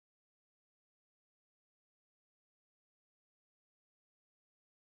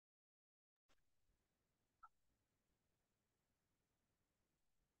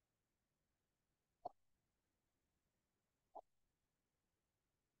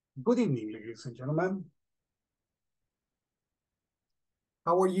Good evening, ladies and gentlemen.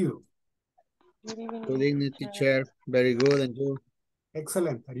 How are you? Good evening, teacher. Very good, and you?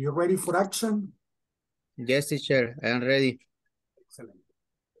 Excellent. Are you ready for action? Yes, teacher, I am ready. Excellent.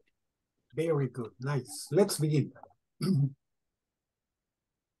 Very good. Nice. Let's begin.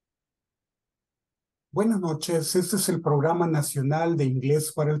 Buenas noches. Este es el programa nacional de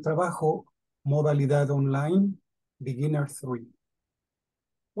inglés para el trabajo, modalidad online, beginner 3.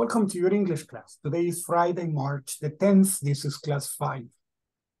 Welcome to your English class. Today is Friday, March the 10th. This is class 5.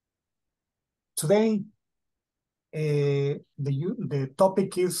 Today, the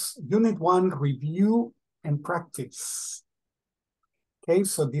topic is Unit 1, Review and Practice. Okay,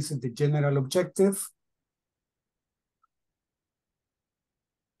 so this is the general objective.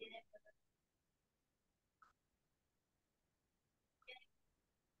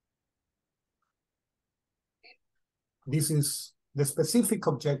 This is the specific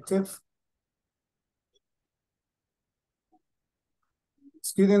objective.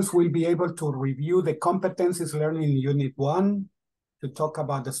 Students will be able to review the competencies learned in Unit 1 to talk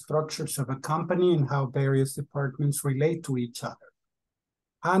about the structures of a company and how various departments relate to each other.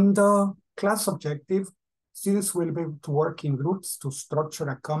 And class objective, students will be able to work in groups to structure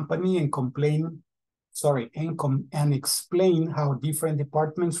a company and and explain how different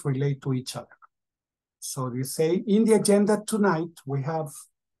departments relate to each other. So they say in the agenda tonight, we have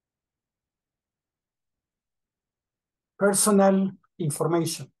personal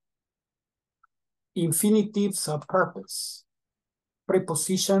information, infinitives of purpose,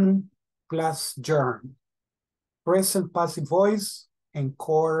 preposition plus germ, present passive voice, and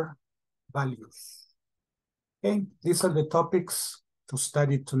core values. Okay, these are the topics to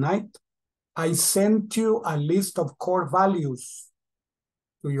study tonight. I sent you a list of core values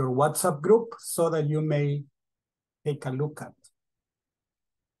to your WhatsApp group so that you may take a look at.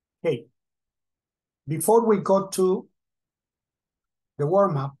 Okay, before we go to the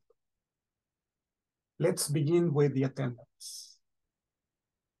warm-up, let's begin with the attendance.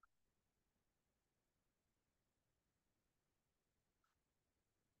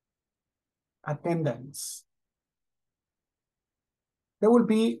 Attendance. There will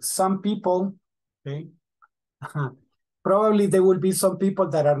be some people, okay? Probably there will be some people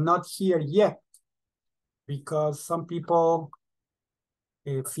that are not here yet because some people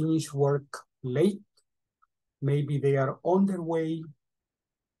finish work late. Maybe they are on their way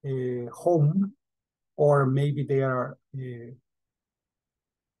home, or maybe they are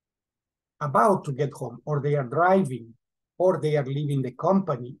about to get home, or they are driving, or they are leaving the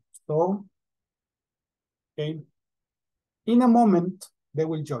company. So, okay, in a moment, they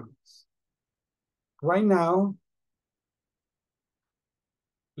will join us. Right now,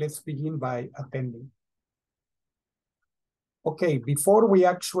 let's begin by attending. Okay, before we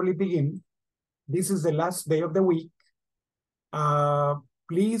actually begin, this is the last day of the week.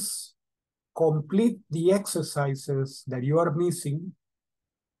 Please complete the exercises that you are missing.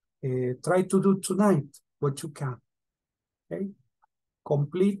 Try to do tonight what you can, okay?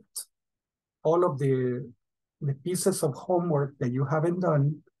 Complete all of the pieces of homework that you haven't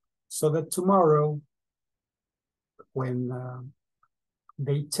done so that tomorrow, when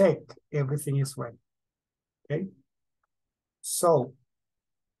they check, everything is right, okay? So,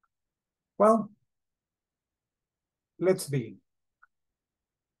 well, let's begin.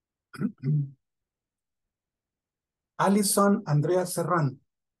 Alison Andrea Serrano.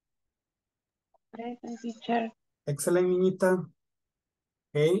 Present, teacher. Excellent, niñita.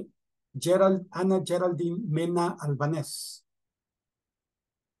 Okay. Ana Geraldine Mena Albanés.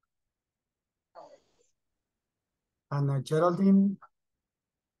 Ana Geraldine.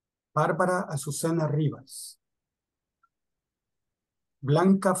 Bárbara Azucena Rivas.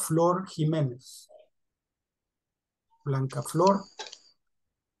 Blanca Flor Jiménez. Blanca Flor.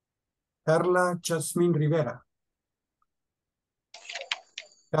 Carla Jasmine Rivera.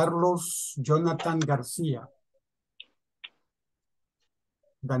 Carlos Jonathan García.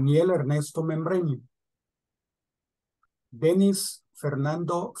 Daniel Ernesto Membreño. Denis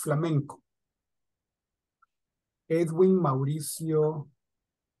Fernando Flamenco. Edwin Mauricio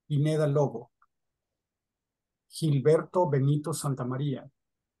Pineda Lobo. Gilberto Benito Santamaría.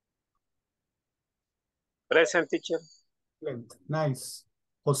 Present, teacher. Excelente. Nice.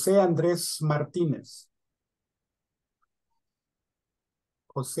 José Andrés Martínez.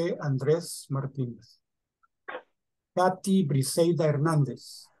 José Andrés Martínez. Katy Briseida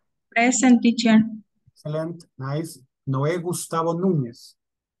Hernández. Present, teacher. Excellent. Nice. Noé Gustavo Núñez.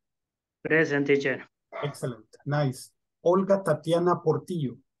 Present, teacher. Excellent. Nice. Olga Tatiana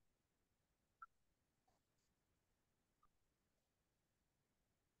Portillo.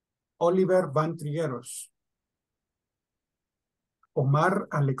 Oliver Van Trigueros. Omar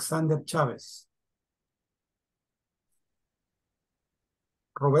Alexander Chávez.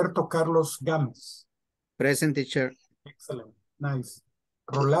 Roberto Carlos Gámez. Present, teacher. Excellent. Nice.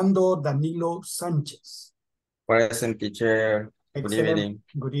 Rolando Danilo Sánchez. Present, teacher. Good Excellent. evening.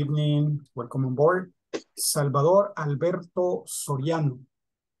 Good evening. Welcome on board. Salvador Alberto Soriano.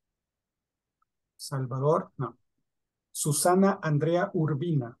 Salvador, no. Susana Andrea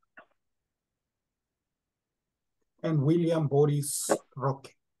Urbina. And William Boris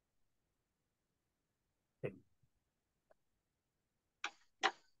Roque. Okay.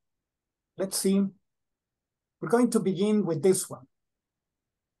 Let's see. We're going to begin with this one.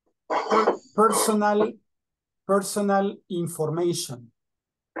 Personal information.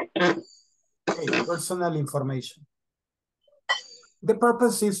 Okay, personal information. The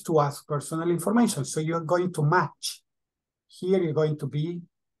purpose is to ask personal information. So you're going to match. Here you're going to be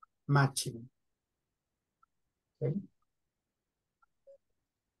matching. Okay.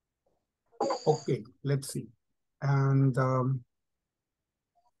 Okay, let's see. And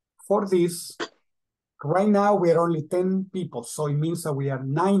for this, right now we are only 10 people. So it means that we are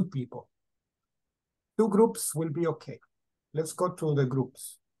 9 people. 2 groups will be okay. Let's go to the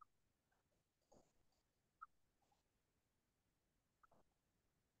groups.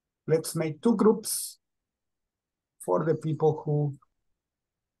 Let's make 2 groups for the people who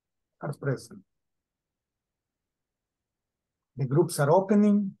are present. The groups are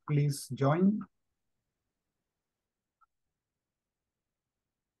opening. Please join.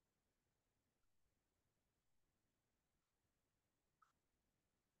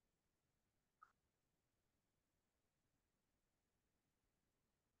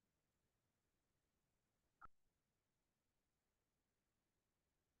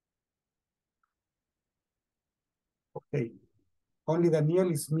 Okay. Only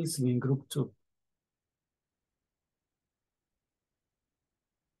Daniel is missing in group 2.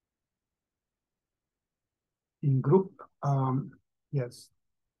 In group, yes.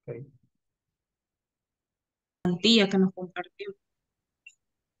 Okay. Plantilla que nos compartió.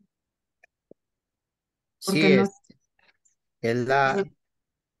 Sí, Porque no- es la...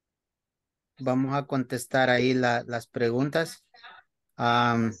 Vamos a contestar ahí las preguntas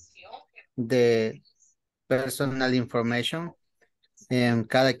de personal information.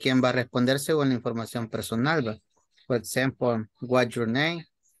 Cada quien va a responder según la información personal. ¿Va? Por ejemplo, what's your name?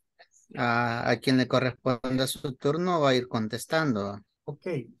 A quien le corresponda su turno va a ir contestando. ¿Va?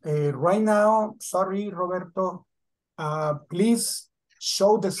 Okay. Right now, sorry, Roberto. Please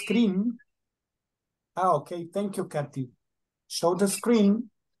show the screen. Okay. Thank you, Kathy. Show the screen.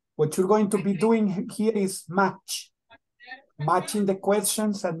 What you're going to be doing here is match. Matching the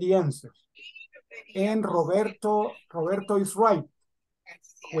questions and the answers. And Roberto is right.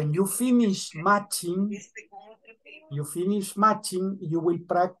 When you finish matching, you will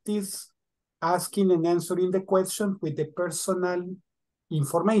practice asking and answering the question with the personal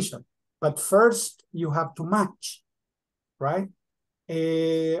information. But first, you have to match, right?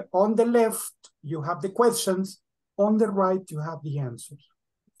 On the left, you have the questions. On the right, you have the answers.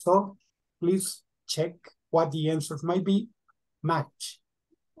 So please check what the answers might be. Match.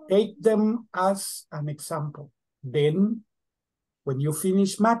 Take them as an example. Then, when you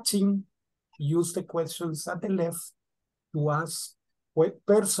finish matching, use the questions at the left to ask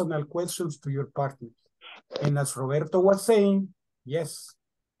personal questions to your partner. And as Roberto was saying, yes,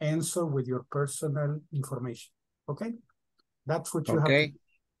 answer with your personal information. Okay? That's what you have to do.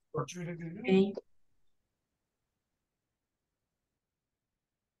 Okay.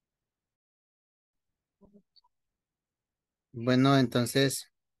 Bueno,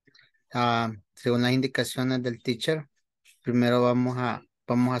 entonces, según las indicaciones del teacher, primero vamos a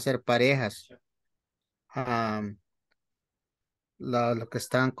hacer parejas. Los que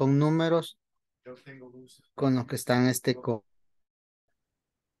están con números, con los que están con...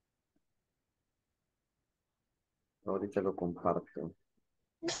 Ahorita lo comparto.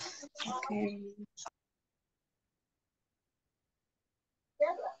 Okay.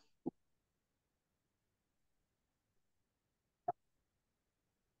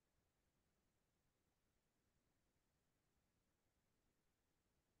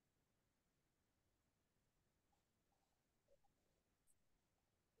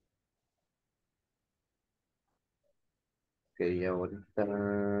 Que ya ahorita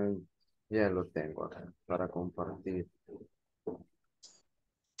ya lo tengo acá para compartir.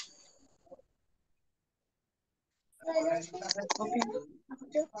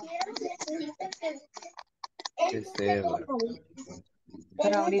 Eva.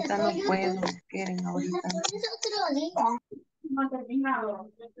 Pero ahorita no puedo, quieren ahorita.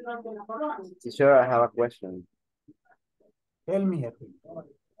 Teacher, I have a question. Tell me.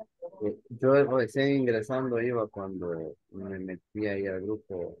 Yo recién ingresando iba cuando me metí ahí al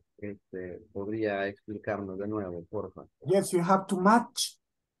grupo. ¿Podría explicarnos de nuevo, porfa? Yes, you have to match.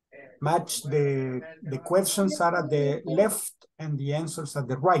 Match the questions are at the left and the answers at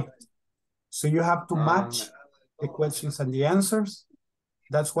the right. So you have to match the questions and the answers.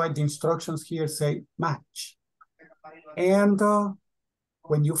 That's why the instructions here say match. And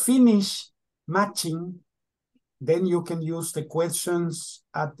when you finish matching, then you can use the questions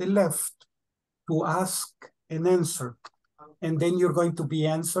at the left to ask and answer. And then you're going to be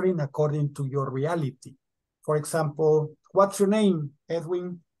answering according to your reality. For example, what's your name,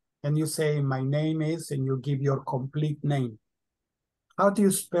 Edwin? And you say, my name is, and you give your complete name. How do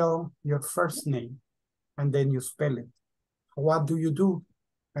you spell your first name? And then you spell it. What do you do?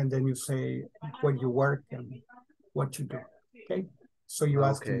 And then you say where you work and what you do. Okay? So you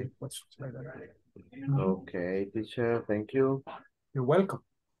ask me questions like that. Okay, teacher, thank you. You're welcome.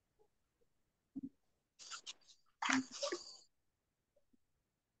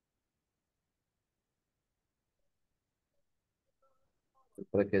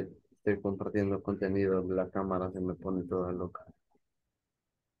 Porque estoy compartiendo contenido, la cámara se me pone toda loca.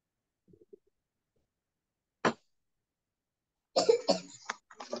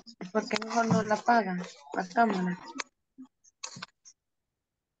 ¿Por qué mejor no la apagan la cámara?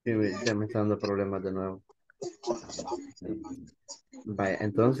 Sí, ya me está dando problemas de nuevo. Vaya,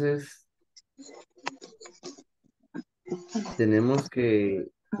 entonces tenemos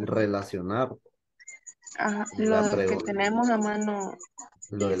que relacionar Ajá, la lo que pregunta. tenemos a mano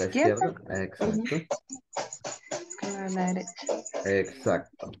Lo de la izquierda, exacto. con la derecha.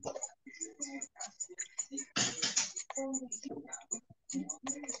 Exacto.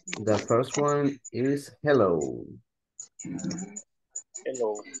 The first one is hello.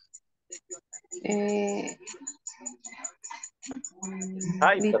 Hello.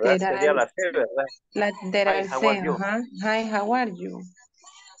 Hi, ¿verdad? Sería Literal, la C, ¿verdad? lateral Hi, how C, are you? ajá. Hi, how are you?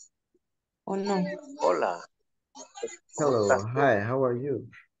 ¿O no? Hola. ¿Cómo Hello, estás tú? hi, how are you?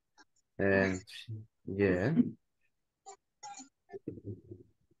 And yeah.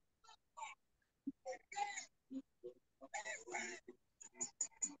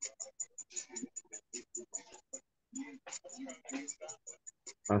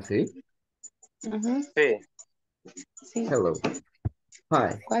 ¿Así? Ujú, Sí. sí. Hello.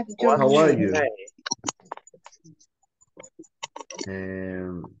 Hi, What's your how are name? you?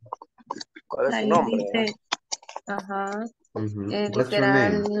 ¿Cuál es su Ahí nombre? dice, ajá, What's your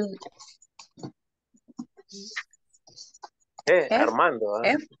literal, name? F, Armando.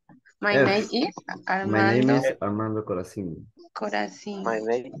 F. My F. name is My name Armando is Armando Corazín. Corazín. My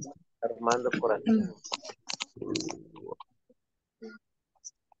name is Armando Corazón.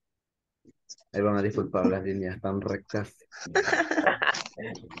 Ahí van a disculpar, las líneas están rectas.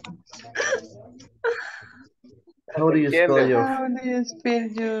 How do you spell ¿Entiendes? How do you spell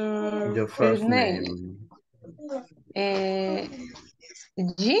your first first name? name?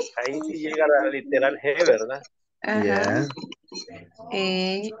 G, Ahí sí llega la literal G, ¿verdad? ajá, Yeah.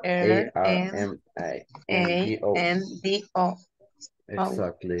 A-R-M-I-N-D-O. A-N-D-O.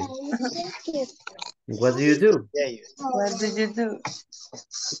 Exactly. What do you do? Yeah. What do you do?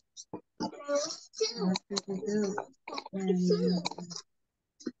 What do you do?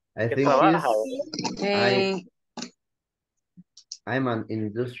 I ¿Qué think he's... trabaja? I'm an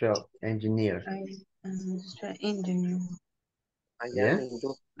industrial engineer. I'm an industrial engineer. Allá Yeah. en la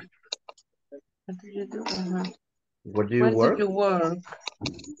industria. What do you do? Uh-huh. Where do you Where work? do you work?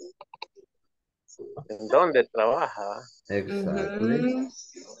 ¿En dónde trabaja? Exactly.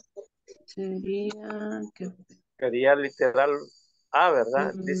 Sería que Sería literal A,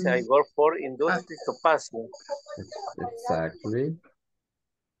 ¿verdad? Dice I work for industry to pass. Exactly.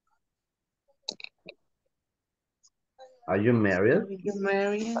 Are you married? are you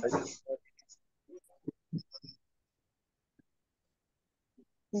married?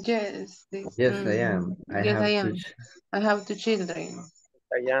 Yes. Yes, I am. Yes, I am. I have 2 children.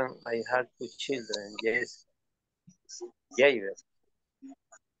 I have 2 children. Yes. Yeah.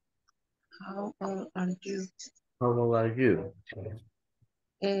 How old are you? How old are you?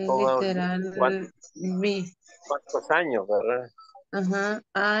 Literal B. ¿Cuántos años, verdad? Ajá.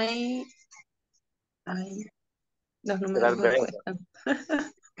 Los números Literal me 20. cuestan.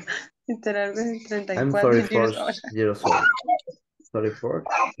 Literal I'm 34 years 34 old. years old. 34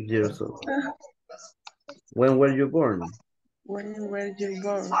 years old. When were you born? When were you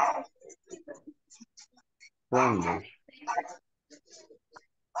born? When?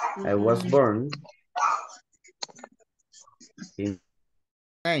 I was born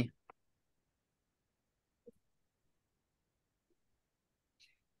Hey,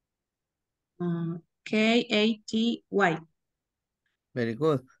 K-A-T-Y. very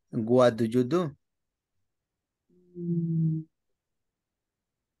good. What do you do? Mm,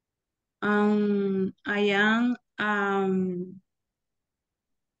 I am,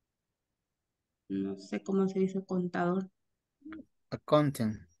 no sé cómo se dice contador.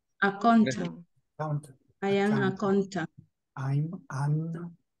 Accounting. Accountant. Accountant. I am Accountant. accountant. I'm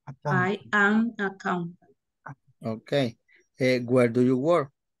an I accountant. am accountant. Okay. Where do you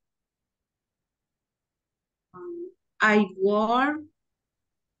work? I work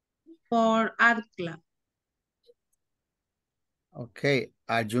for art club. Okay.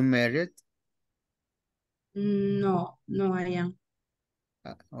 Are you married? No, no, I am.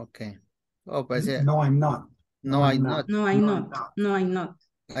 Okay. Oh, pues yeah. No, I'm not. No, I'm not. No, I'm not. No, I'm not.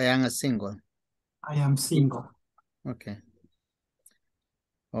 I am a single. I am single. Okay.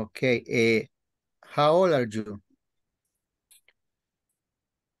 Okay. How old are you?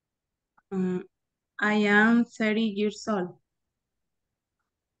 I am 30 years old.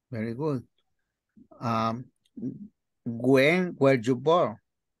 Very good. When were you born?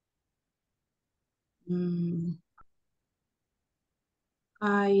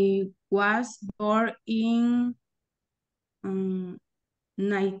 I was born in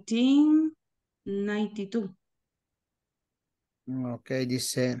 1992. Okay,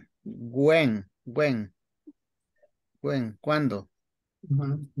 dice when, ¿cuándo?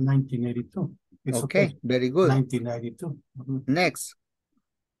 1982. It's Okay, very good. 1992.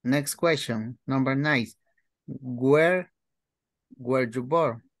 Next question, number 9. Where were you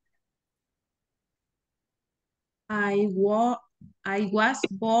born? I was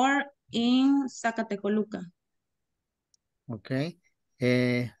born in Zacatecoluca. Okay.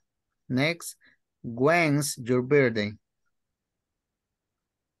 Next, when's your birthday?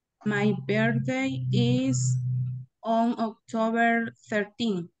 My birthday is on October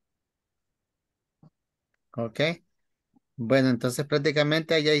 13. Okay. Bueno, entonces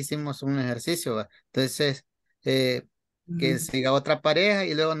prácticamente ya hicimos un ejercicio, ¿va? Entonces, que siga otra pareja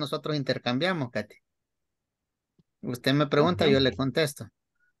y luego nosotros intercambiamos, Katy. Usted me pregunta, Okay. yo le contesto.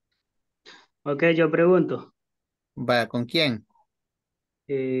 Ok, yo pregunto. Va, ¿con quién?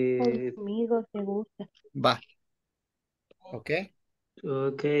 Conmigo te gusta. Va. Ok.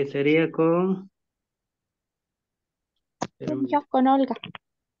 Ok, sería con... Yo con Olga.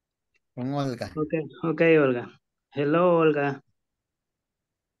 Con Olga. Ok, ok, Olga. Hello, Olga.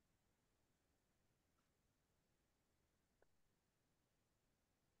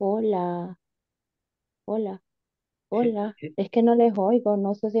 Hola, hola, hola. He- Es que no les oigo,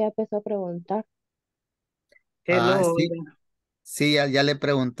 no sé si ya empezó a preguntar. Ah, Hello, sí. Olga. Sí, ya le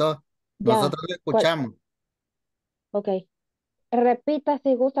preguntó. Ya, Nosotros lo ¿cuál? escuchamos. Ok. Repita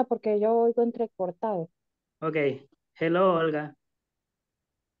si gusta porque yo oigo entrecortado. Ok, hello, Olga.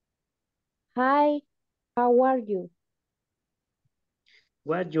 Hi, how are you?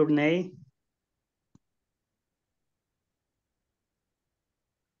 What's your name?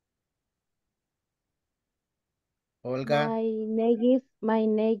 Olga. My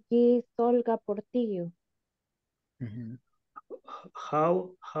name is Olga Portillo. Ujú.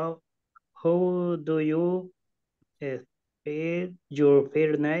 How do you spell your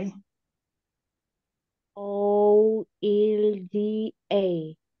first name? Olga.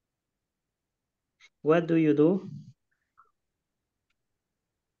 What do you do?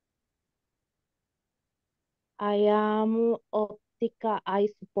 I am optica eye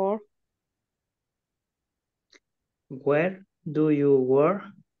support. Where do you work?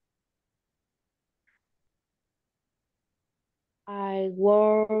 I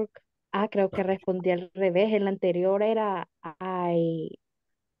work. Creo que respondí al revés. En la anterior era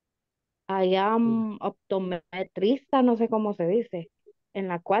I am optometrista, no sé cómo se dice. En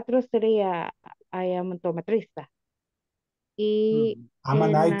la 4 sería I am optometrista. Y I'm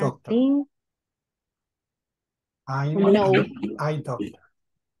an en eye la doctor. 5, I'm no, an eye doctor.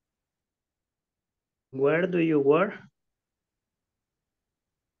 Where do you work?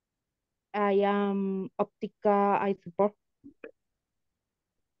 I am optica eye support.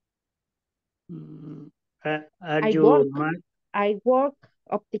 Are I you work, I work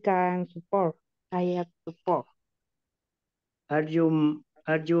optica and support. I have support. are you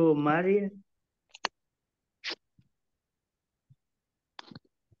married?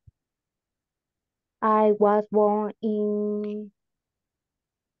 I was born in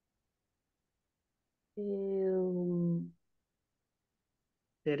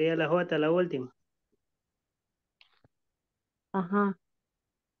Sería la J, la última. ajá,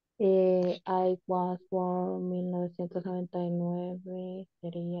 I was born 1999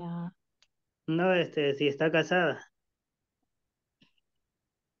 sería... No, si está casada.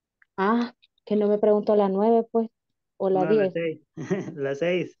 Ah, que no me preguntó la 9 pues, o la No, la 10. 6. La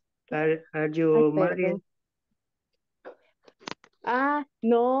 6. Are Ay, you married? perdón. Ah,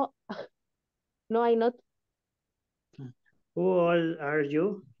 no, no, I not. Who old are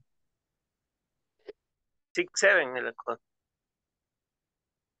you? 6, 7 en la cosa.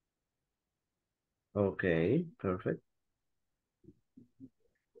 Ok, perfecto.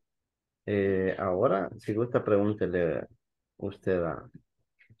 Ahora, si gusta, pregúntele usted a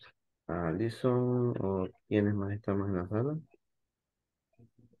Alison o quiénes más estamos en la sala.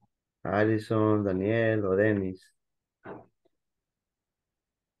 Alison, Daniel o Dennis.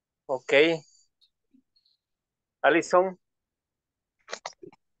 Ok. Alison,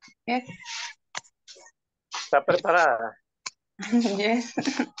 Yes. ¿está preparada? Yes.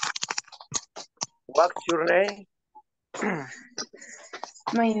 What's your name?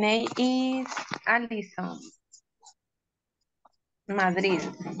 My name is Alison. Madrid.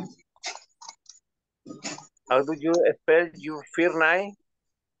 How do you spell your first name?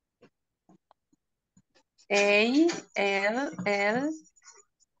 A-L-L-I.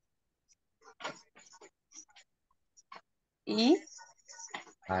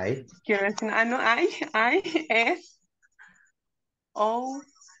 Ay, Quiero decir, no, I-S-O-N.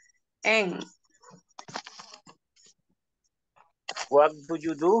 What do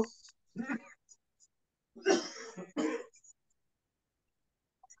you do?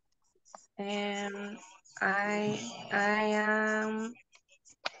 I am.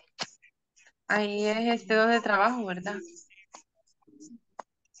 Ahí es donde trabajo, ¿verdad?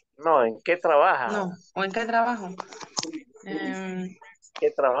 No, ¿en qué trabaja? No, ¿o en qué trabajo? Em,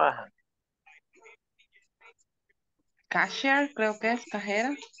 ¿Qué trabaja? Cashier, creo que es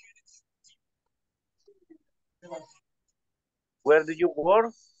cajera. Where do you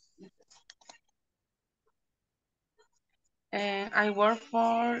work? I work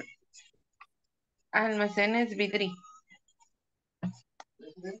for Almacenes Vidri.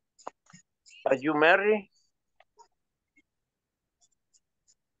 Are you married?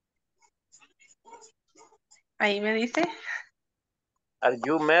 Ahí me dice Are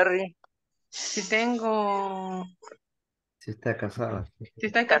you married? si tengo, si está casada. si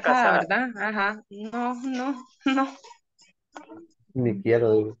estoy ¿Está casada, casada? ¿verdad? Ajá. No, no, no, Ni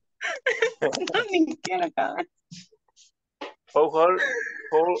quiero, digo. no, ni siquiera acá. How old,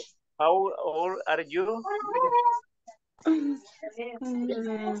 how, how old are you?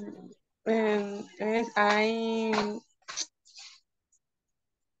 I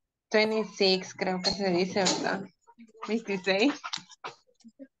 26, creo que se dice, ¿verdad? 26.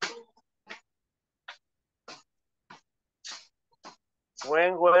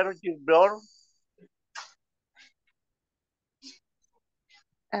 When were you born?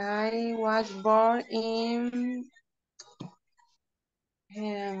 I was born in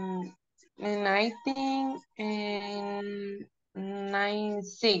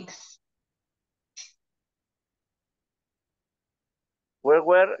 1996. Where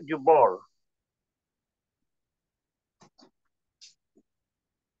were you born?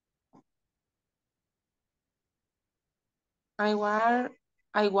 I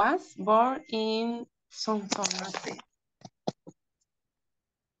was born in Sonsonate.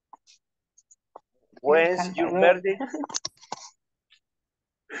 El When's your Salvador. birthday?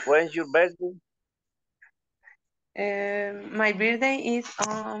 When's your birthday? My birthday is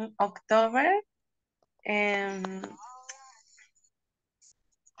on October.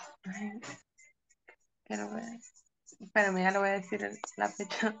 Quiero ver. Espérame, ya le voy a decir la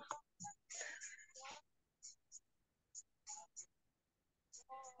fecha.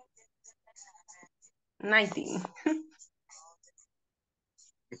 19.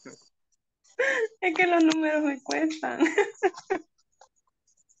 Es que los números me cuestan.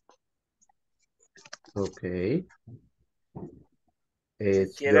 Ok. Si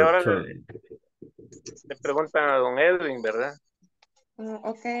It's quiere, your ahora turn. le preguntan a don Edwin, ¿verdad?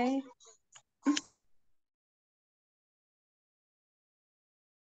 Ok.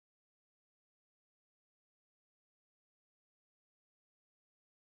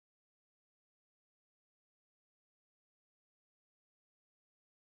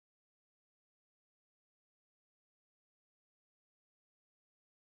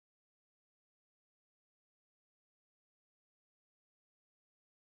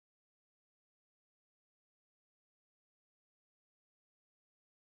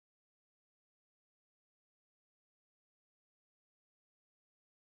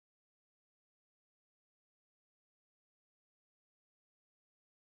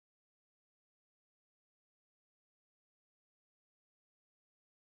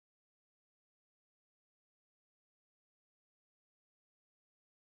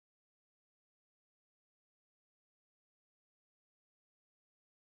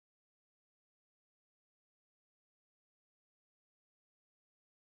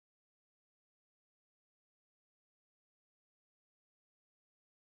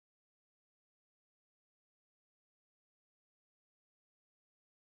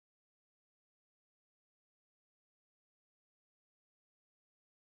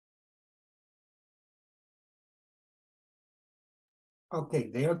 Okay,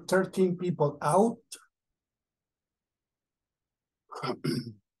 there are 13 people out.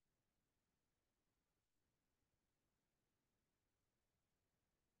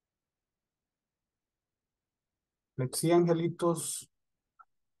 Let's see, Angelitos.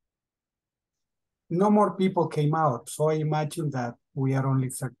 No more people came out, so I imagine that we are only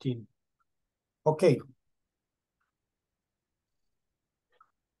 13. Okay.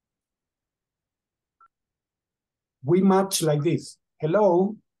 We match like this.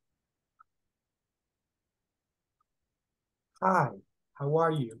 Hello. Hi, how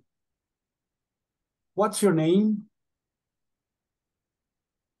are you? What's your name?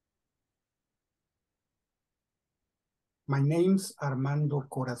 My name's Armando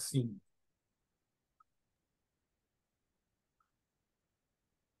Corazin.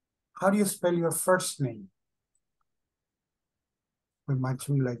 How do you spell your first name? We match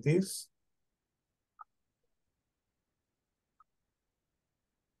them like this.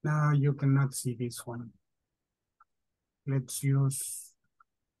 Now you cannot see this one. Let's use,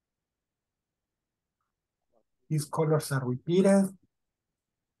 these colors are repeated.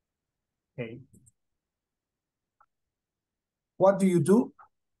 Okay. What do you do?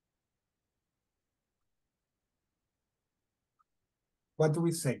 What do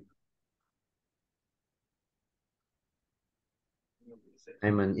we say?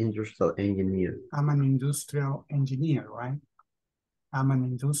 I'm an industrial engineer. I'm an industrial engineer, right? I'm an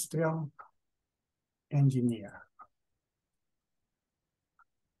industrial engineer.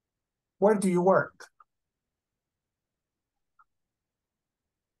 Where do you work?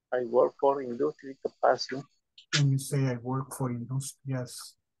 I work for industry capacity. When you say I work for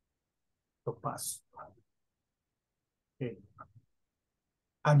Industrias Topaz. Okay.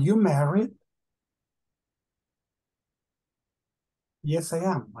 Are you married? Yes, I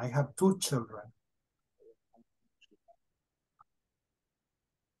am. I have 2 children.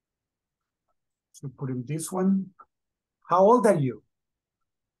 So put in this one. How old are you?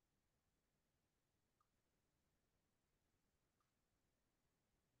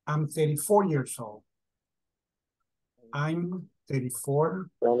 I'm 34 years old. I'm 34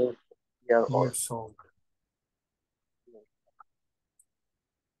 years old.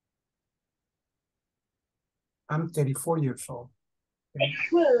 I'm 34 years old.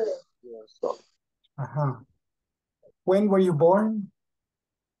 Okay. When were you born?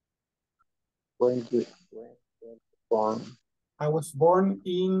 When born? I was born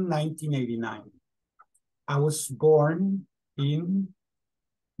in 1989. I was born in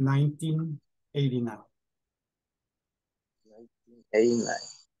 1989. 1989.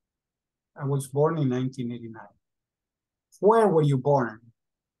 I was born in 1989. Where were you born?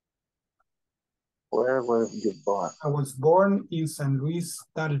 Where were you born? I was born in San Luis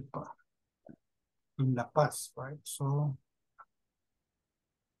Talpa, in La Paz, right? So,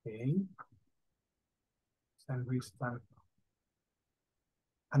 okay. San Luis Talpa.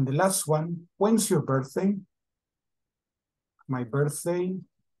 And the last one, when's your birthday? My birthday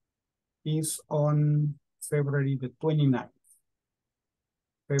is on February the 29th.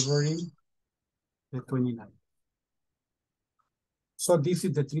 February the 29th. So this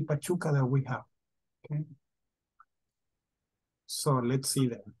is the Tripachuca that we have, okay? So let's see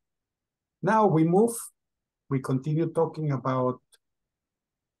that. Now we continue talking about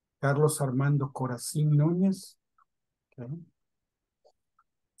Carlos Armando Corazin Núñez, okay?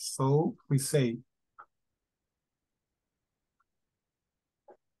 So we say,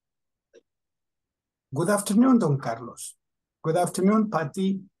 good afternoon, Don Carlos. Good afternoon,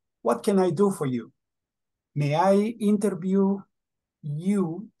 Patty. What can I do for you? May I interview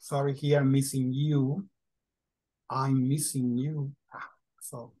you? Sorry, here I'm missing you. I'm missing you.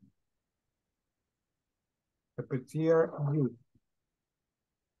 So, here you.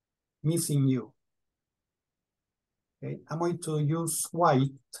 Missing you. Okay, I'm going to use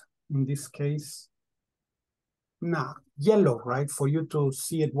white in this case. Nah, yellow, right? For you to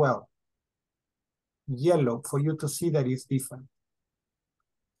see it well. Yellow, for you to see that it's different.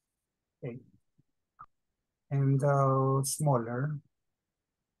 Okay. And smaller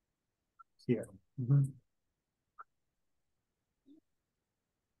here.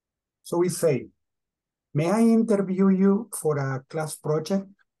 So we say, may I interview you for a class project?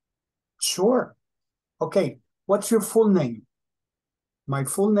 Sure. Okay, what's your full name? My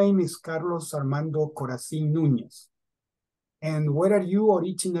full name is Carlos Armando Corazin Núñez. And where are you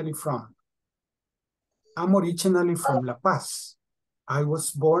originally from? I'm originally from La Paz. I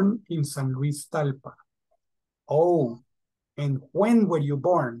was born in San Luis Talpa. Oh, and when were you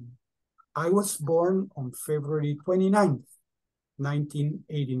born? I was born on February 29th,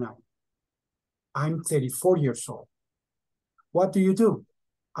 1989. I'm 34 years old. What do you do?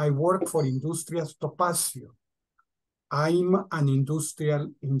 I work for Industrias Topacio. I'm an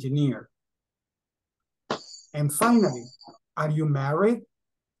industrial engineer. And finally, are you married?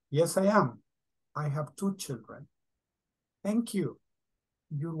 Yes, I am. I have 2 children. Thank you.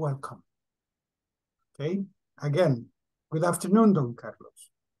 You're welcome. Okay. Again, good afternoon, Don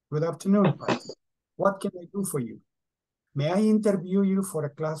Carlos. Good afternoon, Patty. What can I do for you? May I interview you for a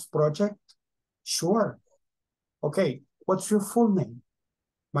class project? Sure. Okay. What's your full name?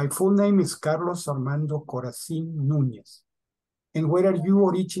 My full name is Carlos Armando Corazin Núñez. And where are you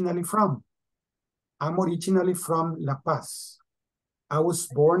originally from? I'm originally from La Paz. I was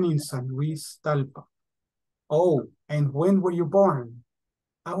born in San Luis Talpa. Oh, and when were you born?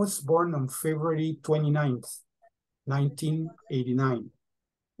 I was born on February 29th, 1989.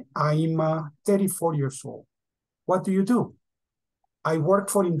 I'm 34 years old. What do you do? I work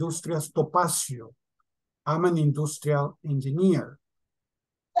for Industrias Topacio. I'm an industrial engineer.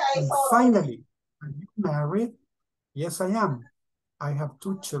 And finally, are you married? Yes, I am. I have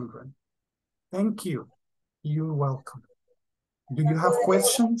 2 children. Thank you. You're welcome. Do you have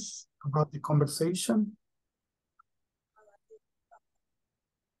questions about the conversation?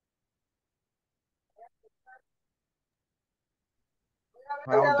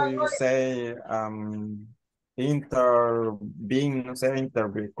 How do you say intervene, no sé,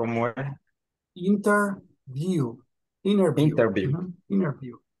 interview, ¿cómo es? Interview. Interview. Interview.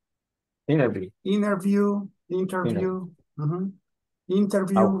 Interview. Interview. Interview.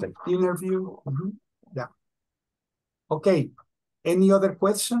 Interview. Okay. Interview. Yeah. Okay. Any other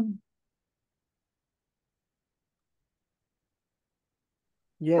question?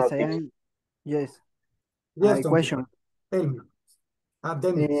 Yes, I am. Yes. Yes, I Don question. Tell me.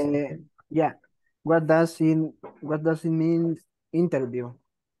 Dennis. Yeah. What does it mean interview?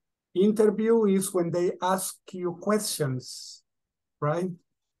 Interview is when they ask you questions, right?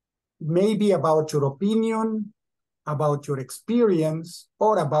 Maybe about your opinion, about your experience,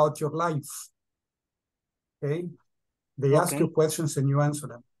 or about your life. Okay? They ask you questions and you answer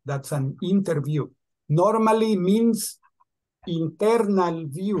them. That's an interview. Normally means internal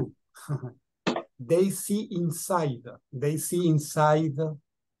view. They see inside. They see inside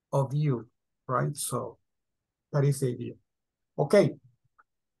of you, right? So that is the idea. Okay.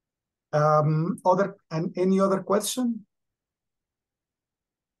 Any other question?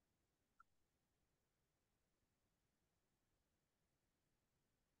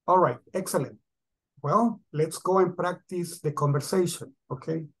 All right, excellent. Well, let's go and practice the conversation,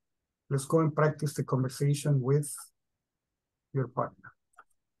 okay? Let's go and practice the conversation with your partner.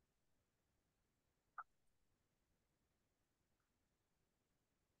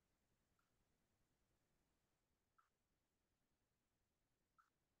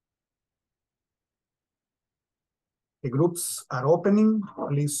 The groups are opening,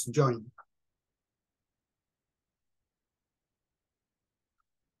 please join.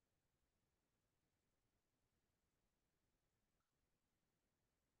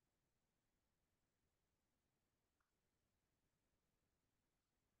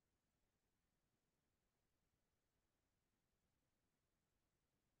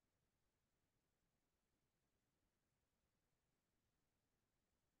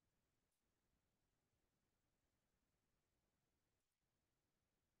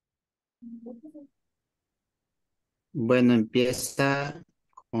 Bueno, empieza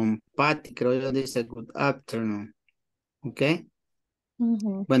con Patty, creo yo, dice good afternoon. ¿Ok?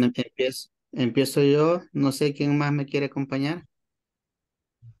 Bueno, empiezo yo. No sé quién más me quiere acompañar.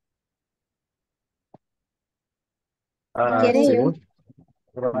 ¿Quiere Sí. yo?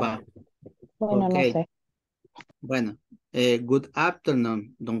 Va. Bueno, Ok. no sé. Bueno, good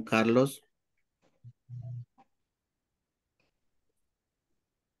afternoon, don Carlos.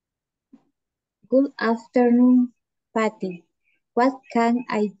 Good afternoon, Patty. What can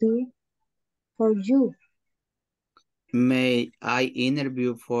I do for you? May I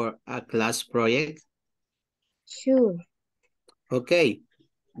interview for a class project? Sure. Okay.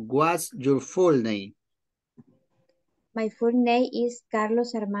 What's your full name? My full name is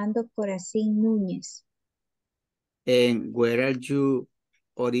Carlos Armando Corazin Núñez. And where are you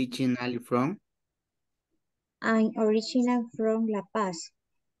originally from? I'm originally from La Paz.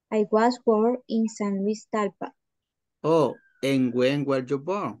 I was born in San Luis Talpa. Oh, and when were you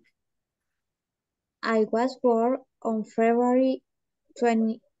born? I was born on February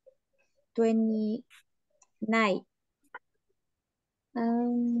 29.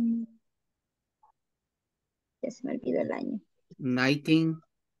 Ya se me olvidó el año.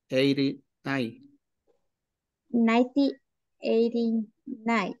 1989.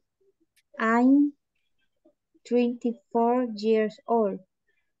 1989. I'm 24 years old.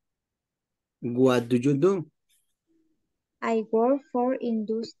 What do you do? I work for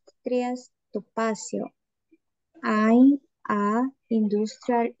Industrias Topacio. I'm an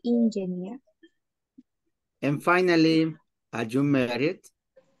industrial engineer. And finally, are you married?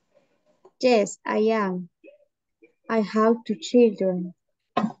 Yes, I am. I have 2 children.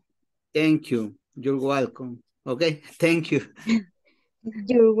 Thank you. You're welcome. Okay, thank you.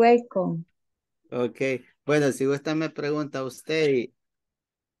 You're welcome. Ok, bueno, si gusta me pregunta usted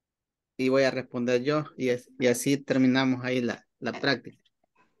y voy a responder yo y así terminamos ahí la práctica.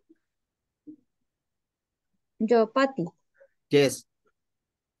 Yo, Patty. Yes,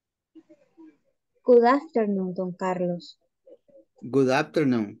 Good afternoon, Don Carlos. good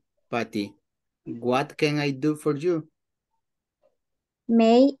afternoon, Patty. What can I do for you?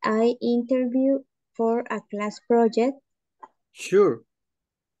 May I interview for a class project? Sure,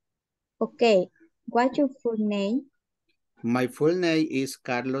 Okay. What's your full name? my full name is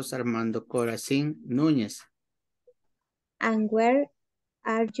Carlos Armando Corazin Núñez. And where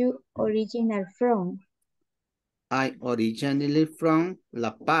are you original from? I originally from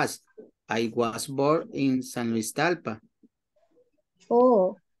La Paz. I was born in San Luis Talpa.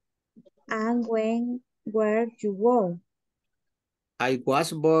 Oh, and when were you born? I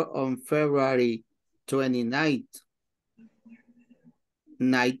was born on February 29th,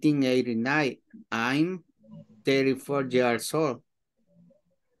 1989. I'm 34 years old.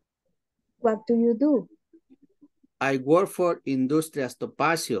 What do you do? I work for Industrias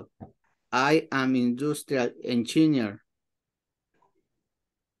Topacio. I am industrial engineer.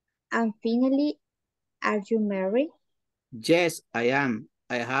 And finally, are you married? Yes, I am.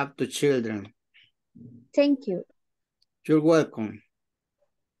 I have 2 children. Thank you. You're welcome.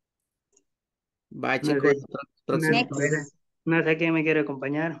 Bye, No chicos. sé, Próximo. no sé quién me quiere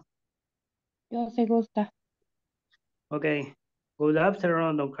acompañar. Yo se gusta. Ok. Good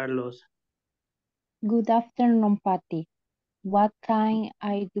afternoon, Don Carlos. Good afternoon, Patty. What can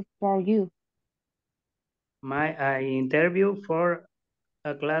I do for you? May I interview for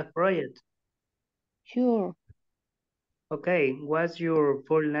a class project? Sure. Okay. What's your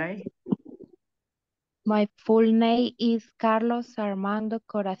full name? My full name is Carlos Armando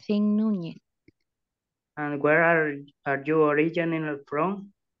Corazin Núñez. And where are you originally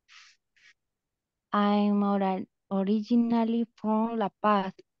from? I'm originally from La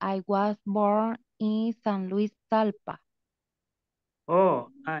Paz. I was born in San Luis Talpa. Oh,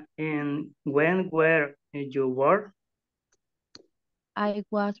 and when were you born? I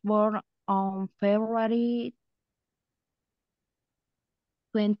was born on February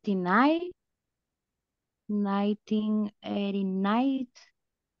 29, 1989.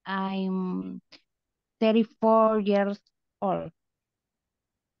 I'm 34 years old.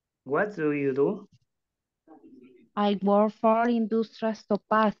 What do you do? I work for Industrias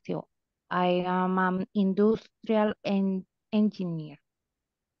Topacio. I am an industrial engineer.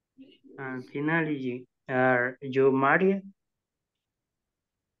 And finally, are you married?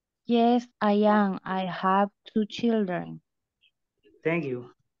 Yes, I am. I have 2 children. Thank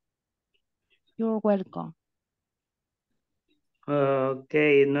you. You're welcome.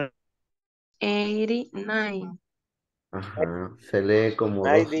 Okay, no. 89. Ajá, se lee como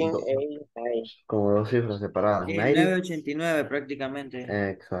como dos cifras separadas. 989 prácticamente.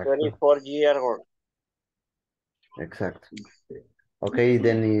 Exacto, 24 years old. exacto. Okay,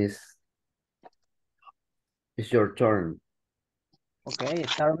 then it's your turn. Okay,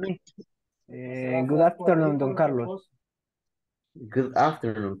 start me. Good afternoon, Don Carlos. Good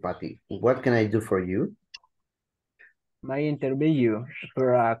afternoon, Patty. What can I do for you? May I interview you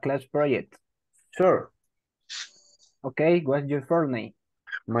for a class project? Sure. Okay, what's your full name?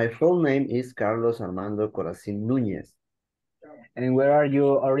 My full name is Carlos Armando Corazin Núñez. And where are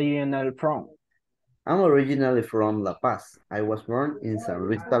you originally from? I'm originally from La Paz. I was born in San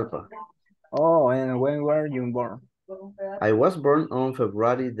Luis Talpa. Oh, and when were you born? I was born on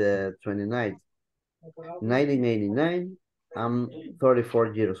February the 29th, 1989. I'm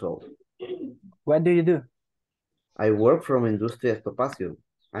 34 years old. What do you do? I work from Industrias Topacio.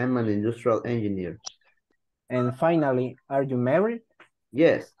 I'm an industrial engineer. And finally, are you married?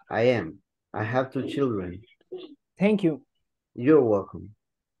 Yes, I am. I have 2 children. Thank you. You're welcome.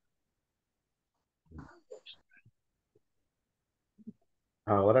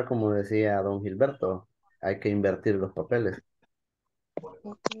 Ahora, como decía don Gilberto, hay que invertir los papeles.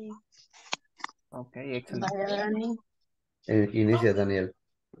 Okay. Okay, excellent. Vaya, Dani. Inicia, Daniel.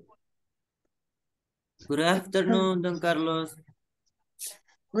 Good afternoon, Don Carlos.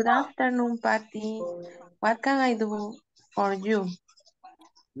 Good afternoon, Patty. What can I do for you?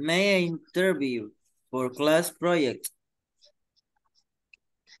 May I interview for class project.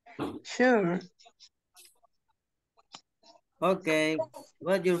 Sure. Okay,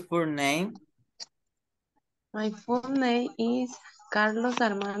 what's your full name? My full name is Carlos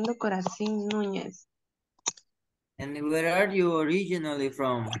Armando Corazín Núñez. And where are you originally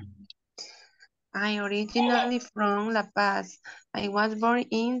from? I originally from La Paz. I was born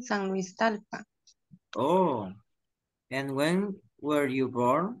in San Luis Talpa. Oh, and when were you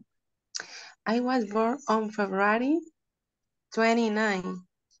born? I was born on February 29,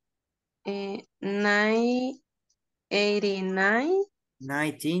 989.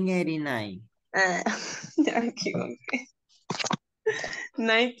 1989. Ya me equivoqué.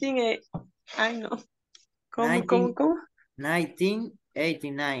 19, ay no. ¿Cómo?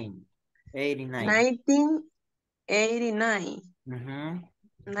 1989. 89. 1989.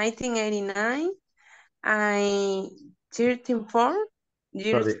 1989. I'm 34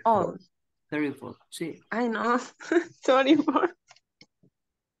 years old. 34. Sí. I know. Sorry for.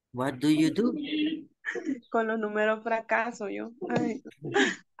 What do you do? Con los números fracaso yo. Ay.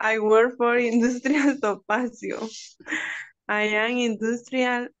 I work for Industrial Topacio. I am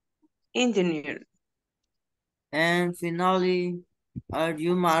industrial engineer. And finally, are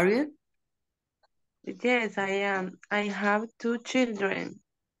you married? Yes, I am. I have 2 children.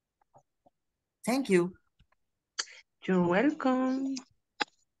 Thank you. You're welcome.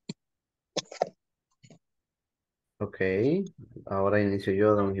 Ok, ahora inicio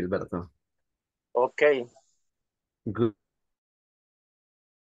yo, don Gilberto. Okay. Good.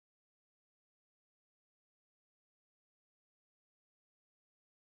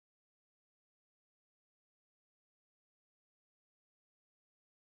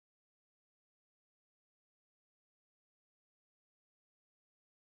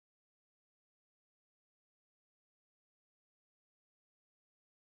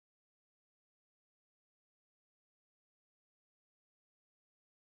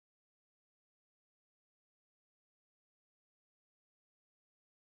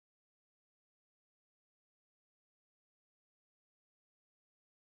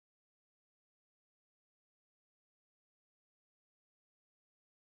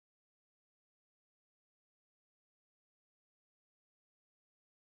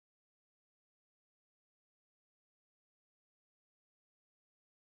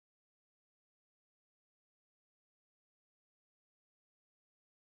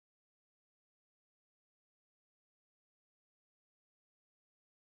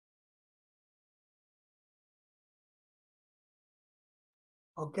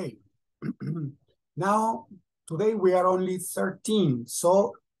 Okay. Now, today we are only 13.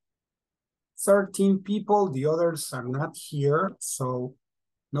 So 13 people, the others are not here, so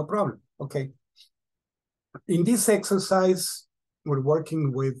no problem. Okay. In this exercise, we're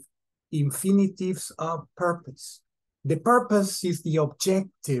working with infinitives of purpose. The purpose is the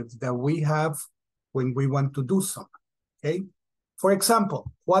objective that we have when we want to do something, okay? For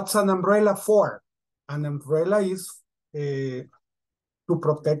example, what's an umbrella for? An umbrella is to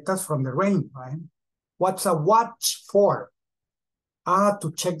protect us from the rain, right? What's a watch for?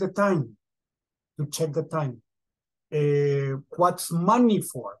 To check the time, to check the time. What's money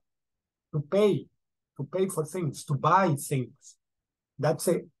for? To pay for things, to buy things. That's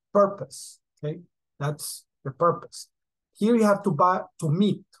a purpose, okay? That's the purpose. Here you have to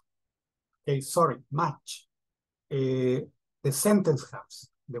meet, okay, sorry, match the sentence halves,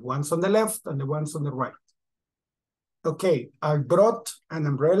 the ones on the left and the ones on the right. Okay, I brought an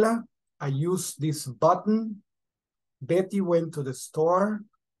umbrella. I used this button. Betty went to the store.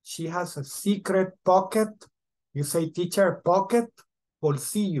 She has a secret pocket. You say, teacher, pocket,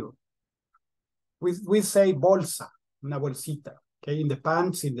 bolsillo. We say bolsa, una bolsita, okay, in the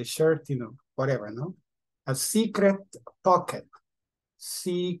pants, in the shirt, you know, whatever, no? A secret pocket,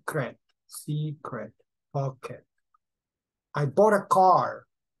 secret pocket. I bought a car.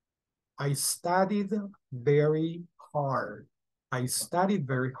 I studied very hard. I studied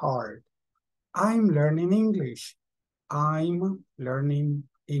very hard. I'm learning English. I'm learning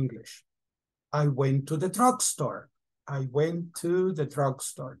English. I went to the drugstore. I went to the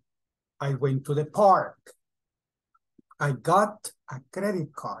drugstore. I went to the park. I got a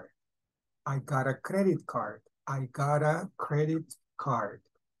credit card. I got a credit card. I got a credit card.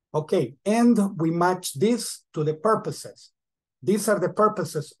 Okay, and we match this to the purposes. These are the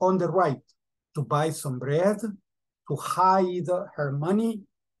purposes on the right. To buy some bread, to hide her money,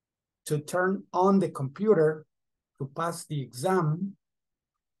 to turn on the computer, to pass the exam,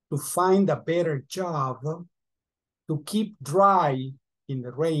 to find a better job, to keep dry in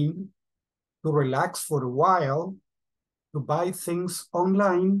the rain, to relax for a while, to buy things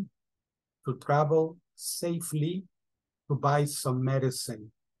online, to travel safely to buy some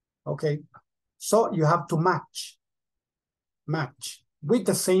medicine. Okay, so you have to match with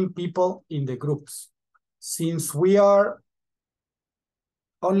the same people in the groups. Since we are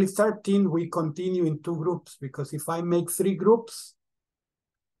only 13, we continue in 2 groups, because if I make 3 groups,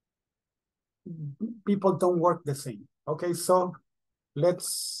 people don't work the same. Okay, so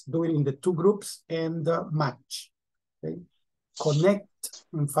let's do it in the 2 groups and match. Okay, connect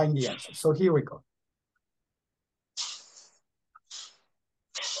and find the answer. So here we go.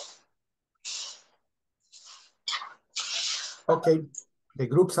 Okay, the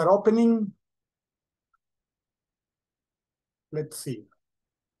groups are opening. Let's see.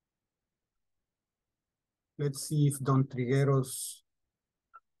 Let's see if Don Trigueros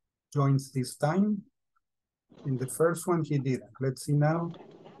joins this time. In the first one, he didn't. Let's see now.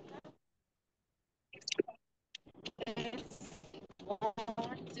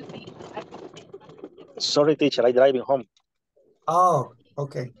 Sorry, teacher, I'm driving home. Oh,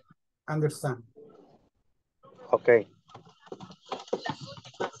 okay. Understand. Okay.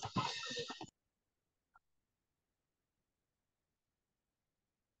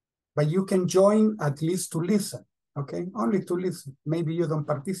 But you can join at least to listen, okay? Only to listen. Maybe you don't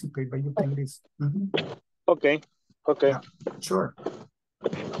participate, but you can listen. Okay, okay. Yeah, sure.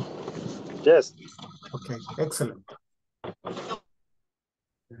 Yes. Okay, excellent.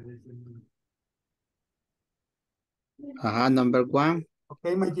 Number 1.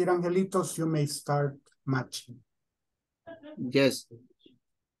 Okay, my dear angelitos, you may start matching. Yes.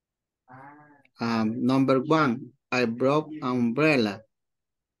 Number 1, I broke umbrella.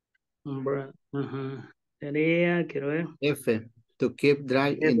 Umbrella. Sería, quiero ver. F, to keep dry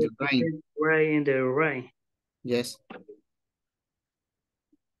in the rain. Dry in the rain. Yes.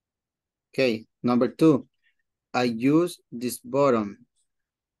 Okay, number 2, I use this button.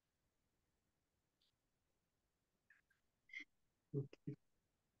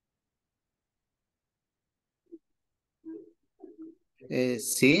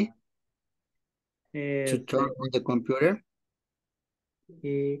 C, to turn on the computer.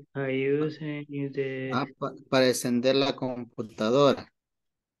 I use in the... Para encender la computadora.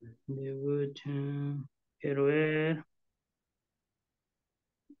 Quiero ver.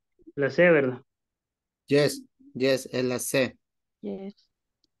 La C, ¿verdad? Yes, es la C. Yes.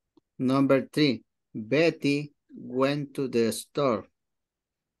 Number 3, Betty went to the store.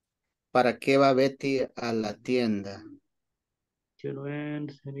 ¿Para qué va Betty a la tienda? Quiero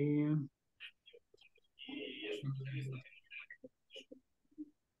ver, sería...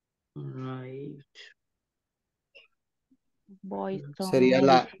 Right. Sería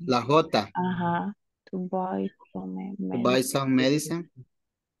la J. Ajá. To buy some medicine. To buy some medicine.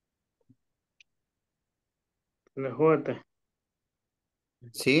 La J.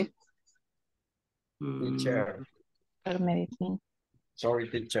 ¿Sí? Teacher. Medicine. Sorry,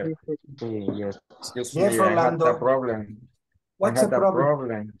 teacher. Yes. Excuse Yes, me, Rolando. I had a problem. What's I had the a problem?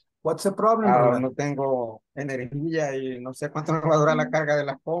 problem. What's the problem, Rolando? No tengo energía y no sé cuánto me va a durar la carga de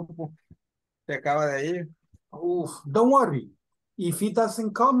la compu. Se acaba de ir. Don't worry. If it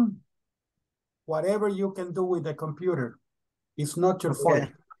doesn't come, whatever you can do with the computer, it's not your fault.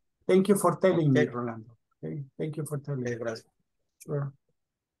 Thank you for telling me, Rolando. Okay? Thank you for telling me. Gracias. Sure.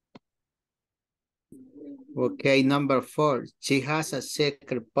 Okay, number 4, she has a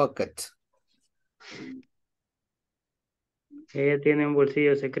secret pocket. Ella tiene un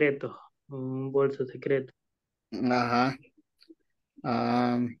bolsillo secreto. Un bolso secreto. Ajá.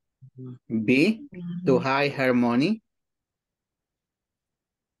 B, to hide her money.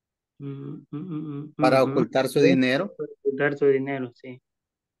 Para ocultar su dinero. Para ocultar su dinero, sí.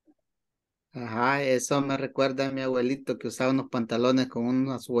 Ajá, eso me recuerda a mi abuelito que usaba unos pantalones con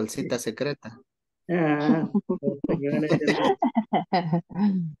unas bolsitas secretas.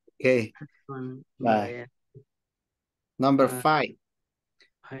 Okay. Bye. Number 5.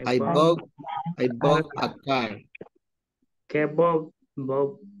 I bought a car. ¿Qué Bob?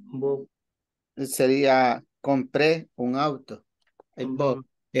 Sería compré un auto. I bought.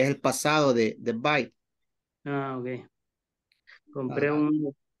 Es el pasado de buy. Ok. Compré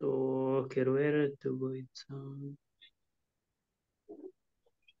un auto. Quiero ver.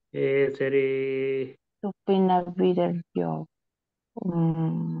 Sería... To find a better job.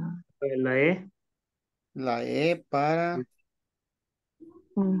 La E. La E para...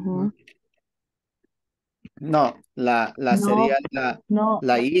 No, la No, sería no,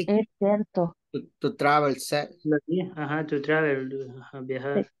 la I. es cierto. To travel, La I, ajá, to travel, a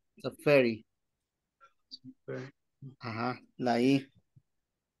viajar. the ferry. Ajá, la I.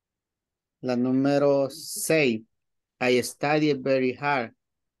 La número 6. I studied very hard.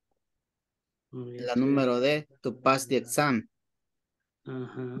 La número D, to pass the exam.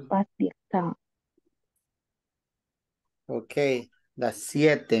 Pass the exam. Ok, la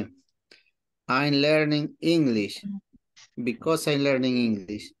 7. I'm learning English because I'm learning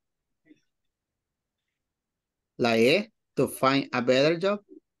English. La E, to find a better job.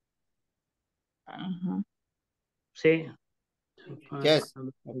 Sí. Yes,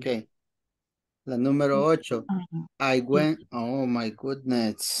 ok. La número 8. I went, oh my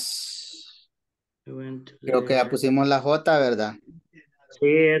goodness. Creo que ya pusimos la J, ¿verdad? Sí,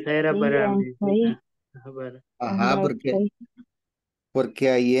 esa era para mí. Ajá, porque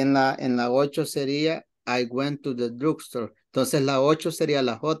ahí en la 8 sería I went to the drugstore. Entonces la 8 sería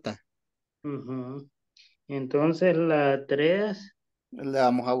la J. Entonces la 3. Le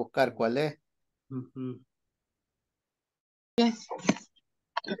vamos a buscar cuál es. Yes.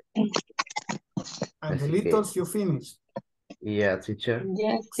 Angelitos, you finished. Yeah, teacher.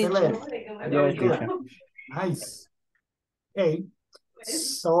 Yes, teacher. Excellent. Very good. Nice. Okay.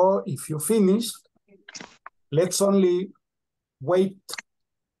 So if you finish, let's only wait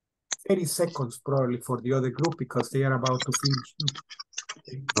 30 seconds probably for the other group because they are about to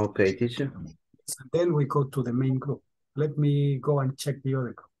finish. Okay, teacher. And then we go to the main group. Let me go and check the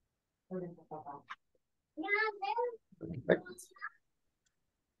other group.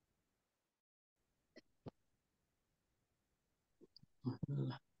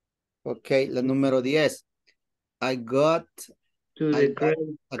 Ok, la número 10. I got a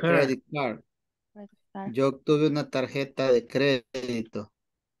credit card. Yo obtuve una tarjeta de crédito.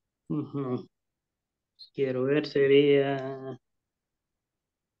 Quiero ver, sería...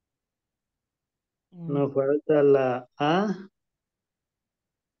 Nos falta la A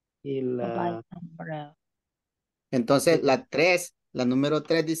y la... Entonces la 3, la número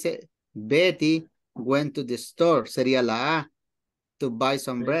 3 dice Betty went to the store. Sería la A. To buy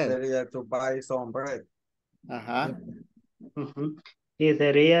some bread. Sería to buy some bread. Ajá. Y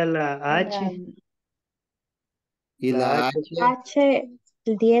sería la H. Y la H. H,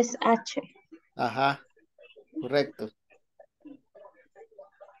 10H. Ajá. Correcto.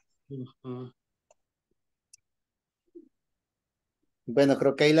 Bueno,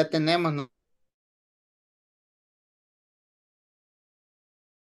 creo que ahí la tenemos, ¿no?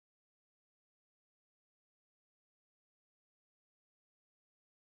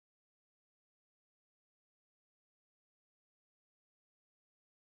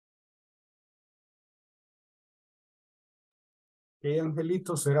 Okay,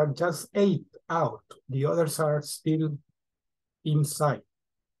 Angelitos, there are just 8 out. The others are still inside.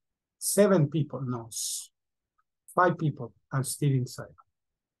 7 people, no. 5 people are still inside.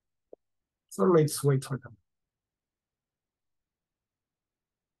 So let's wait for them.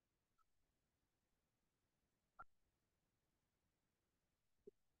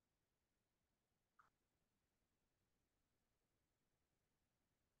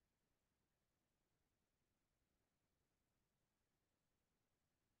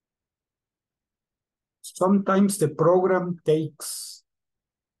 Sometimes the program takes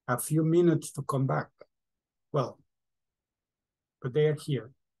a few minutes to come back. Well, but they are here.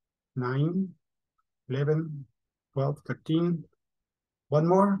 9, 11, 12, 13. One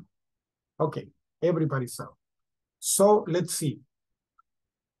more? Okay, everybody's out. So let's see.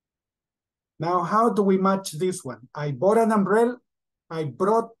 Now, how do we match this one? I bought an umbrella. I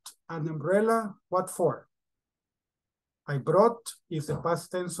brought an umbrella. What for? I brought is the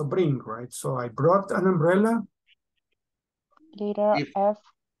past tense of bring, right? So I brought an umbrella. Letter F.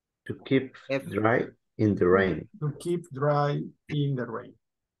 To keep dry in the rain. To keep dry in the rain.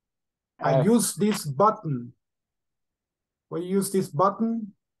 I use this button. We use this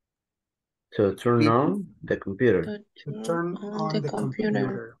button. To turn on the computer. To turn on the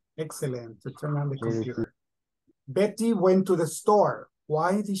computer. Excellent, to turn on the computer. Betty went to the store.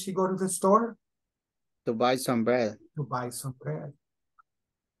 Why did she go to the store? To buy some bread. To buy some bread.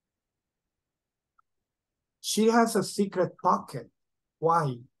 She has a secret pocket.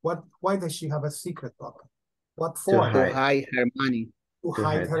 Why? Why does she have a secret pocket? What for? To hide her money. To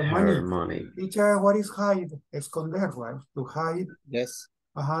hide her money. Teacher, what is hide? Esconder, right? To hide. Yes.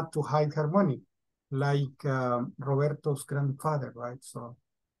 To hide her money. Like Roberto's grandfather, right? So.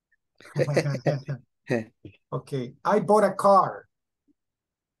 Okay, I bought a car.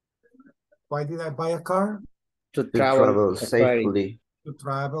 Why did I buy a car? To travel safely. To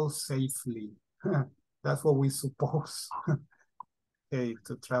travel safely. That's what we suppose. Okay,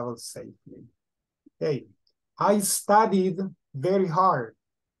 to travel safely. Okay, I studied very hard.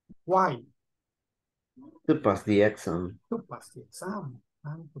 Why? To pass the exam. To pass the exam.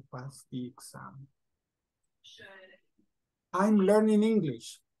 And to pass the exam. I'm learning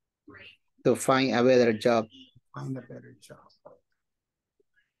English. To find a better job. Find a better job.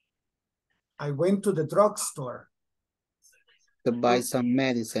 I went to the drugstore. To buy some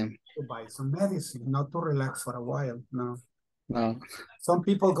medicine. To buy some medicine, not to relax for a while, no. No. Some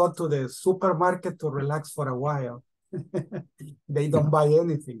people go to the supermarket to relax for a while. They don't buy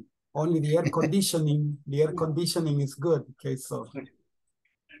anything. Only the air conditioning. The air conditioning is good. Okay, so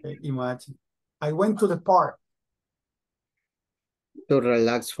okay, imagine. I went to the park. To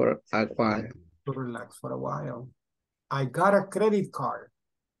relax for a while. To relax for a while. I got a credit card.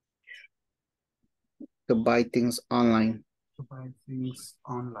 To buy things online. To buy things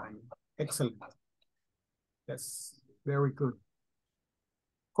online. Excellent. Yes, very good.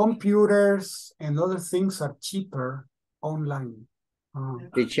 Computers and other things are cheaper online.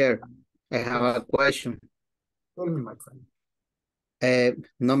 Teacher, I have a question. Tell me, my friend.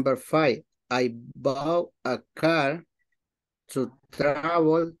 Number 5. I bought a car to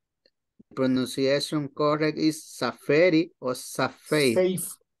travel. Pronunciation correct is safari or safari?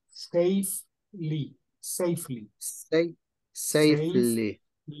 Safely. Safely. Safely.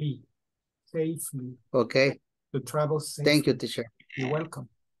 Okay. To travel safely. Thank you, teacher. You're welcome.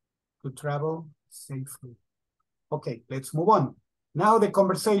 To travel safely. Okay, let's move on. Now the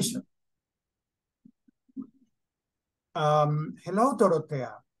conversation. Hello,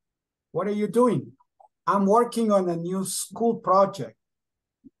 Dorothea. What are you doing? I'm working on a new school project.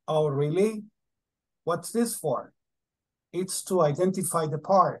 Oh, really? What's this for? It's to identify the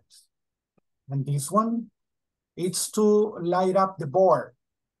parts. And this one? It's to light up the board.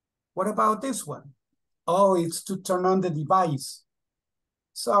 What about this one? Oh, it's to turn on the device.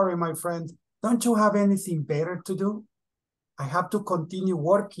 Sorry, my friend. Don't you have anything better to do? I have to continue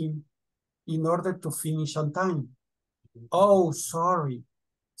working in order to finish on time. Oh, sorry.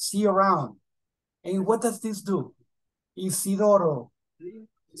 See you around. And what does this do? Isidoro.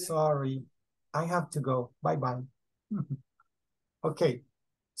 Sorry. I have to go. Bye-bye. Okay.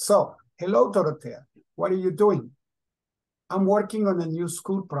 So, hello, Dorothea. What are you doing? I'm working on a new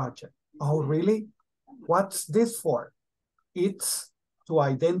school project. Oh, really? What's this for? It's to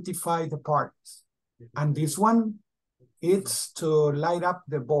identify the parts. And this one? It's to light up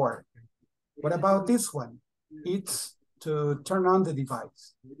the board. What about this one? It's to turn on the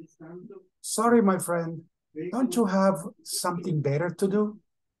device. Sorry, my friend. Don't you have something better to do?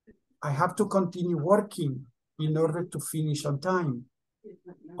 I have to continue working in order to finish on time.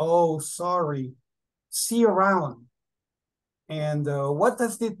 Oh, sorry. See you around. And what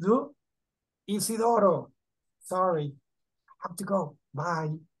does it do? Isidoro. Sorry. I have to go. Bye.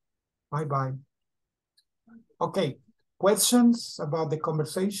 Bye-bye. Okay. Questions about the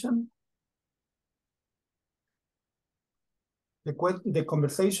conversation? The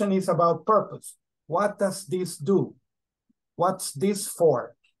conversation is about purpose. What does this do? What's this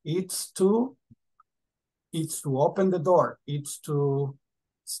for? It's to open the door. It's to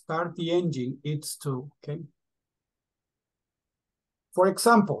start the engine. It's to, okay. For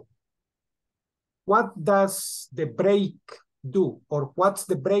example, what does the brake do? Or what's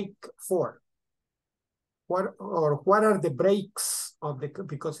the brake for? What are the brakes of the,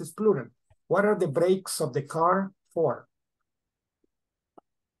 because it's plural. What are the brakes of the car for?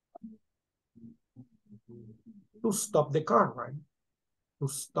 To stop the car, right? To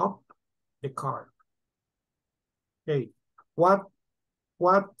stop the car. Okay. What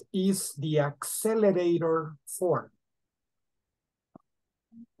is the accelerator for?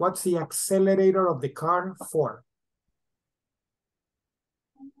 What's the accelerator of the car for?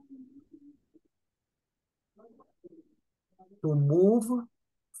 To move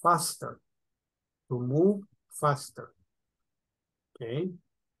faster. To move faster. Okay.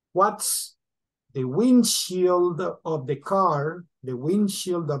 What's the windshield of the car? The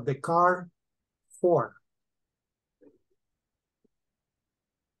windshield of the car for?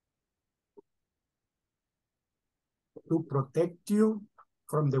 To protect you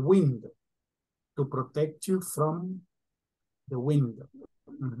from the wind. To protect you from the wind.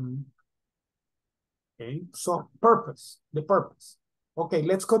 Okay, so purpose, the purpose. Okay,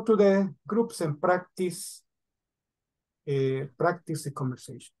 let's go to the groups and practice the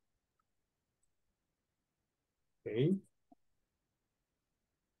conversation. Okay.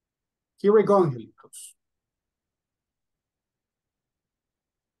 Here we go, Angelitos.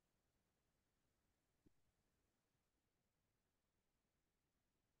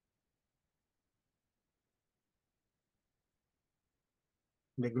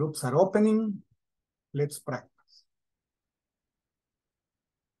 The groups are opening. Let's practice.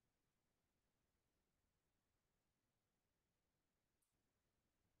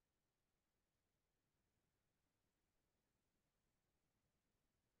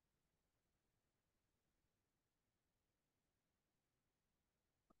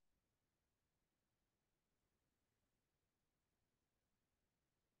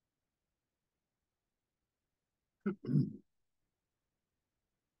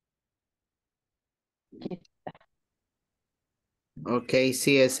 Ok,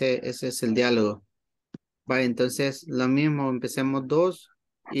 sí, ese es el diálogo. Vale, entonces lo mismo, empecemos dos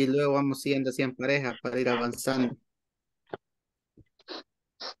y luego vamos siguiendo así en pareja para ir avanzando.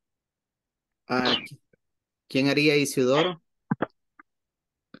 Ah, ¿quién haría Isidoro?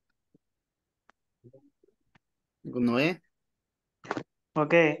 ¿Noé?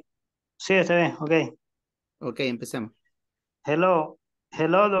 Ok. Sí, está bien. Ok. Ok, empecemos. Hello.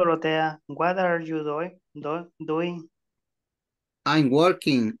 Hello, Dorothea. What are you doing? I'm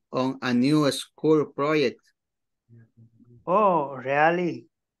working on a new school project. Oh, really?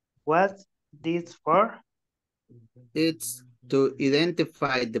 What's this for? It's to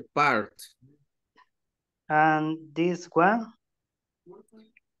identify the part. And this one?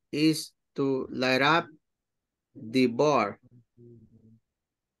 Is to light up the board.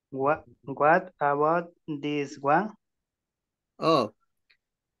 What about this one? Oh,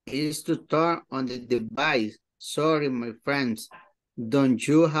 is to turn on the device. Sorry, my friends. Don't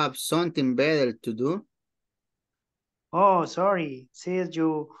you have something better to do? Oh, sorry. See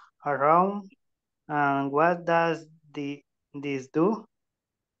you around. And what does this do?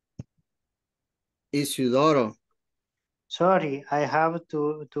 Isidoro. Sorry, I have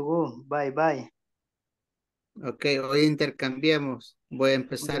to go. Bye bye. Ok, hoy intercambiemos. Voy a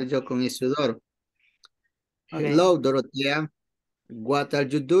empezar yo con Isidoro. Okay. Hello, Dorothea. What are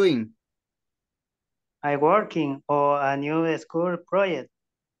you doing? I'm working on a new school project.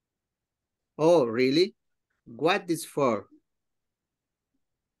 Oh, really? What is for?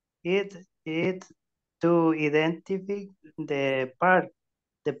 It to identify the part.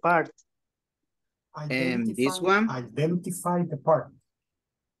 And this one? Identify the part.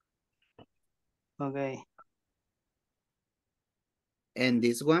 Okay. And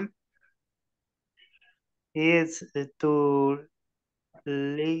this one? It's to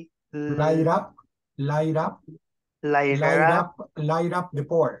Light up the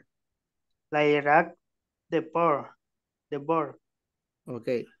board. Light up the board.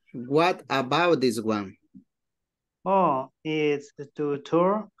 Okay. What about this one? Oh, it's to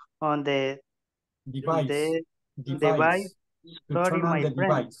turn on the device. To Sorry, turn on my the friend.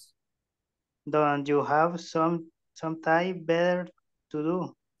 device. Don't you have some type better to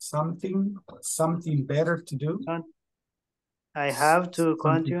do? Something better to do. I have to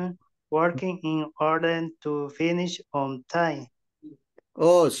continue working in order to finish on time.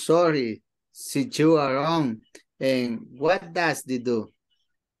 Oh, sorry. See you around. And what does they do?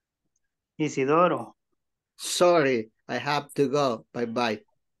 Isidoro. Sorry, I have to go. Bye-bye.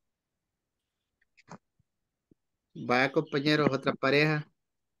 Vaya, compañeros, otra pareja.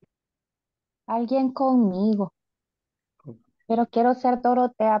 Alguien conmigo. Pero quiero ser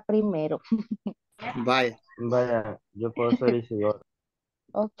Dorotea primero. Vaya. Vaya, yo puedo ser Isidoro.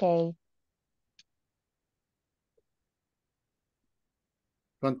 Ok.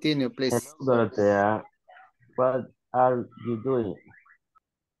 Continue, please. Hello, Dorothea. What are you doing?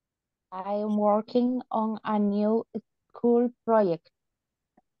 I'm working on a new school project.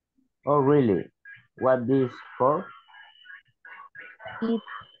 Oh, really? What this for? It's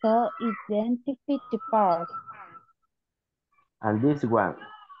to identify the part. And this one?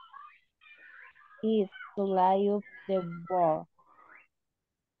 Is to light up the board.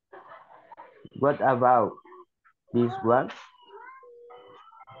 What about this one?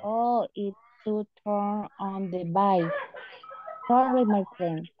 Oh, it's to turn on the device. Sorry, my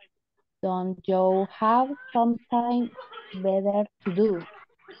friend. Don't you have something better to do?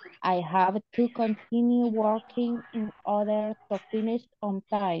 I have to continue working in order to finish on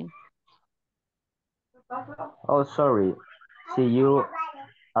time. Oh, sorry. See you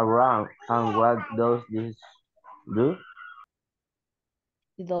around. And what does this do?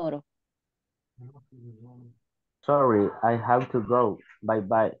 Isidoro. Sorry, I have to go.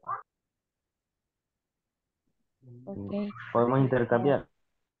 Bye-bye. Okay. Podemos intercambiar.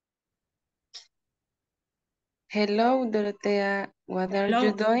 Hello, Dorothea. What are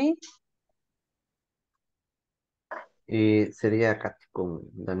you doing? Y sería Katy con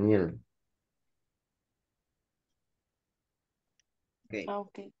Daniel. Okay.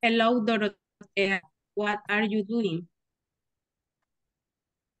 Okay. Hello, Dorothea. What are you doing?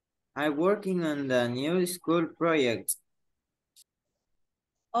 I'm working on the new school project.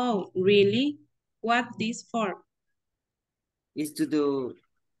 Oh, really? What this for? It's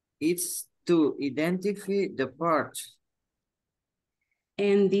to identify the parts.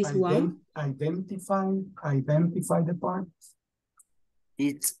 And this one? Identify the part.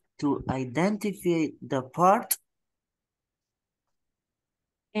 It's to identify the part.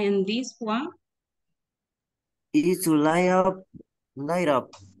 And this one? Is to light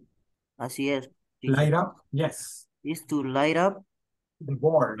up. Así es. Light up, yes. Is to light up the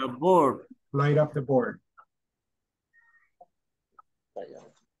board. the board. Light up the board.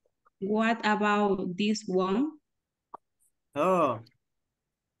 What about this one? Oh,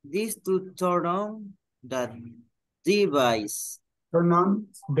 this to turn on the device. Turn on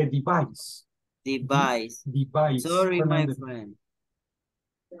the device. Device. Device. Sorry, Turn my on the- friend.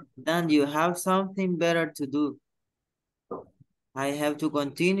 Then you have something better to do. I have to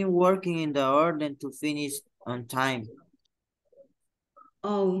continue working in the order to finish on time.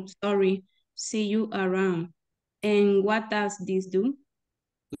 Oh, sorry. See you around. And what does this do?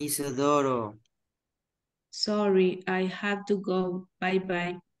 Isidoro. Sorry, I have to go.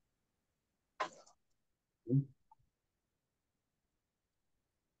 Bye-bye.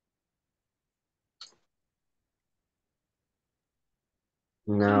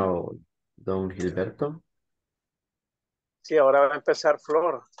 Now, Don Gilberto. Sí, ahora va a empezar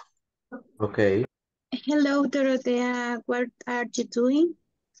Flor. Okay. Hello, Dorothea. What are you doing?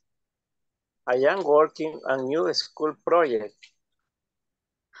 I am working on new school project.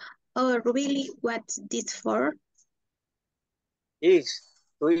 Oh, really? What's this for? Is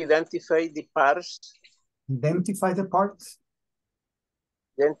to identify the parts. Identify the parts.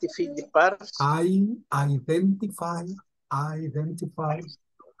 Identify the parts. Identify. Identify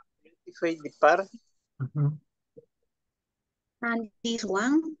the part. Mhm. And this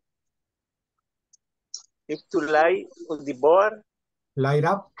one? Is to light on the board. Light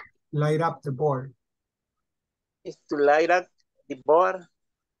up the board. Is to light up the board.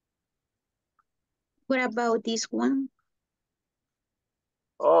 What about this one?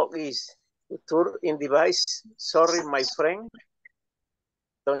 Oh, is to turn in device. Sorry, my friend.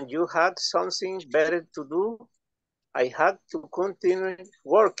 Don't you have something better to do? I had to continue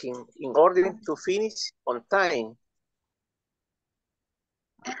working in order to finish on time.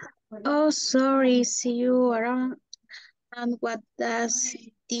 Oh, sorry. See you around. And what does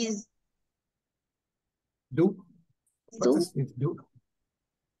this Do. What do? does it do?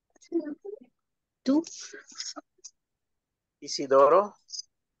 Do? Isidoro.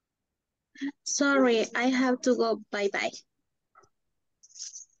 Sorry, I have to go. Bye-bye.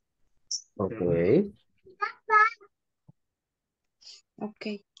 Okay.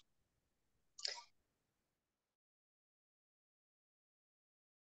 Okay.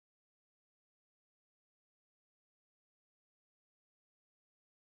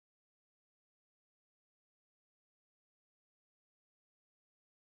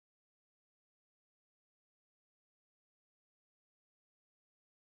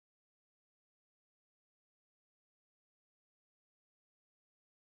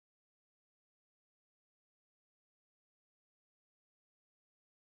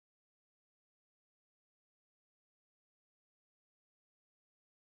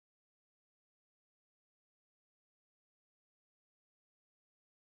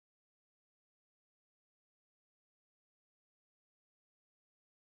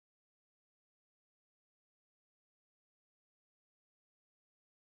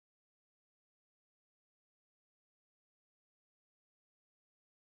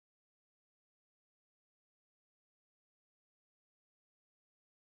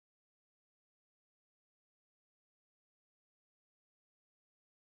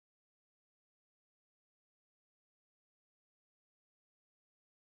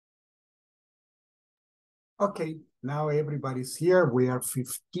 Okay, now everybody's here. We are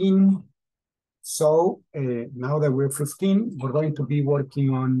 15. So now that we're 15, we're going to be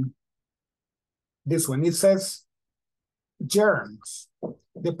working on this one. It says germs.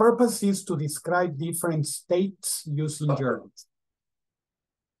 The purpose is to describe different states using germs.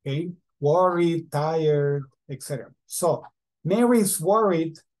 Okay, worried, tired, etc. So Mary is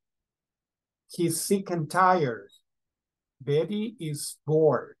worried. He's sick and tired. Betty is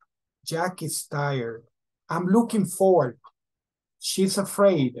bored. Jack is tired. I'm looking forward. She's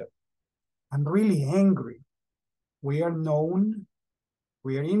afraid. I'm really angry. We are known.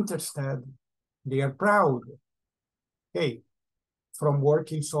 We are interested. They are proud. Okay, from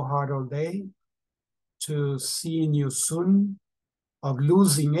working so hard all day to seeing you soon, of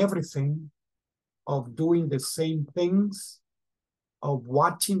losing everything, of doing the same things, of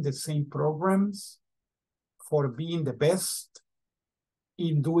watching the same programs, for being the best,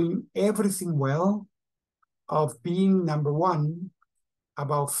 in doing everything well, of being number one,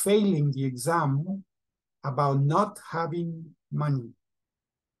 about failing the exam, about not having money.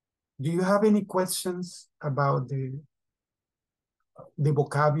 Do you have any questions about the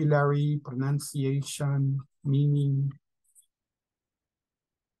vocabulary, pronunciation, meaning?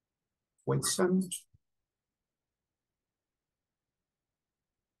 Questions?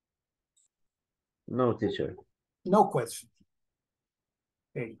 No, teacher. No question.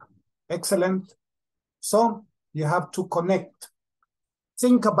 Okay. Excellent. So you have to connect.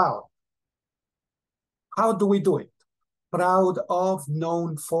 Think about how do we do it? Proud of,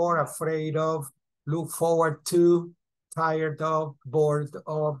 known for, afraid of, look forward to, tired of, bored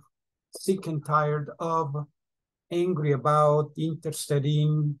of, sick and tired of, angry about, interested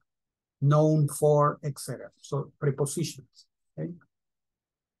in, known for, etc. So prepositions. Okay.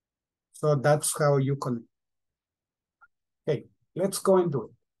 So that's how you connect. Okay, let's go and do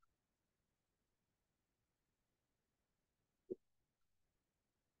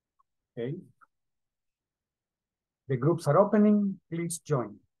it. Okay. The groups are opening. Please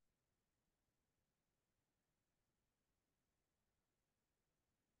join.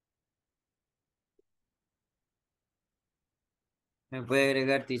 Me puede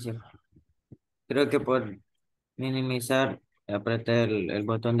agregar, teacher. Creo que por minimizar, apreté el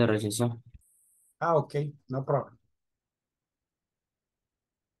botón de recesión. Ah, okay, no problem.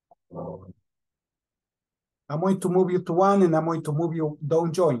 I'm going to move you to one and I'm going to move you,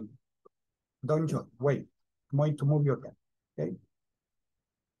 don't join. Don't join, wait. I'm going to move you again, okay?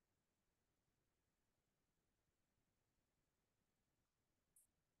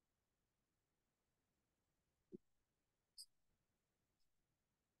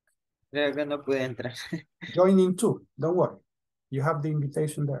 Creo que no puede entrar. Join in two, don't worry. You have the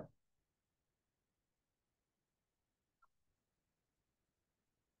invitation there.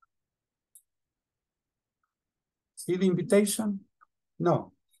 See the invitation?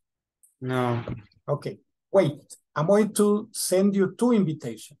 No. No. Okay, wait. I'm going to send you two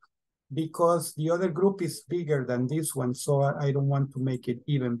invitations because the other group is bigger than this one, so I don't want to make it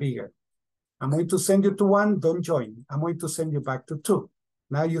even bigger. I'm going to send you to one, don't join. I'm going to send you back to two.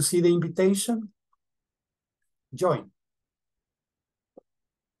 Now you see the invitation? Join.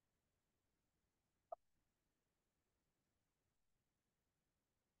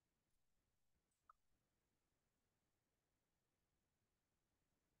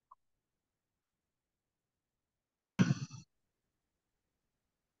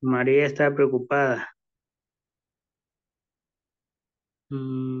 María está preocupada.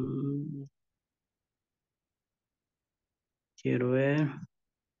 Quiero ver.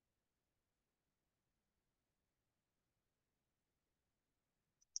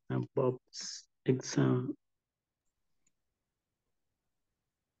 Bob's exam.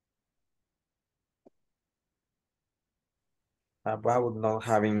 About not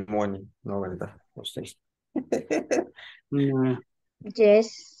having money. No, ¿verdad? No sé.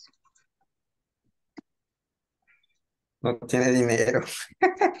 Yes. No tiene dinero.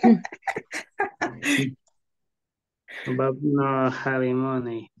 About not having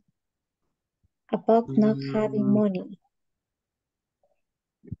money. About not having money.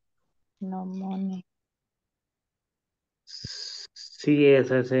 No money. Sí,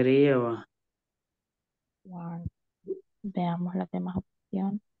 esa sería. Va. Wow. Veamos las demás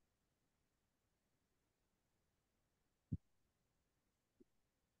opciones.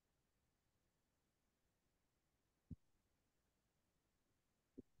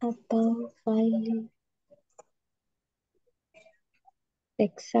 About file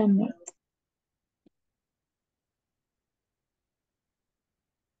examen.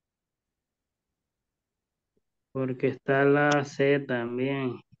 Porque está la C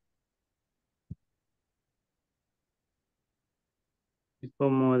también. Es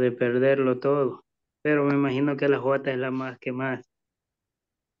como de perderlo todo. Pero me imagino que la J es la más que más.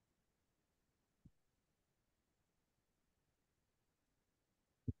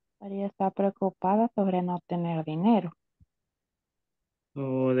 María está preocupada sobre no tener dinero.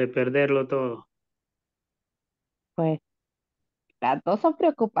 O de perderlo todo. Pues las dos son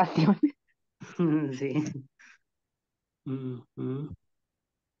preocupaciones. Sí. Ujú.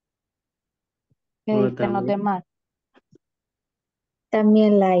 ¿Qué O dicen los también. demás?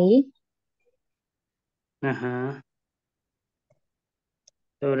 También la I. Ajá.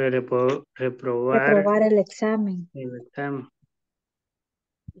 Sobre reprobar Reprobar el examen. el examen.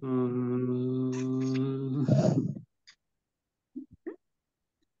 Mm.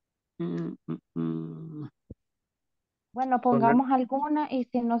 Bueno, pongamos alguna y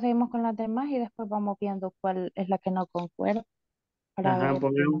si no seguimos con las demás y después vamos viendo cuál es la que no concuerda para Ajá, ver si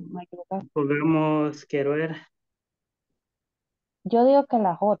nos ayuda. pongamos, quiero ver, Yo digo que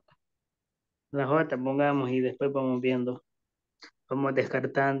la J. la J, pongamos y después vamos viendo, vamos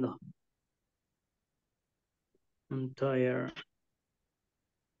descartando. Entire.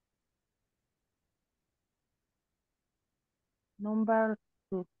 Number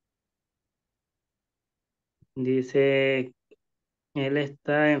 2. Dice Él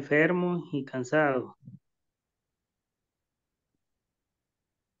está enfermo y cansado.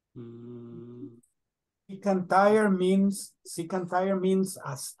 Sick and tired means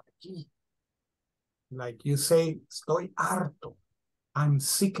hasta aquí. Like you say, estoy harto. I'm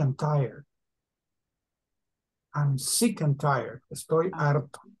sick and tired. I'm sick and tired. Estoy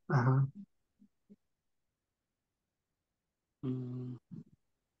harto. Ajá.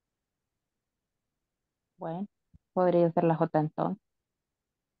 Bueno, podría ser la J entonces.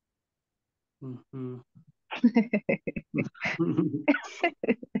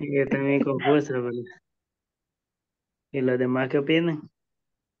 Yo también confuso, pero... ¿Y los demás qué opinan?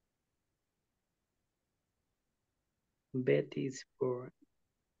 Betty's for...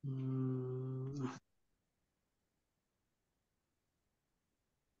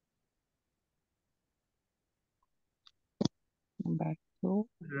 Number 2.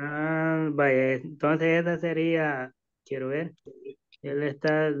 Vaya, entonces esta sería, quiero ver, él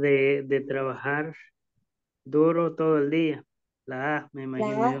está de trabajar duro todo el día. La A, me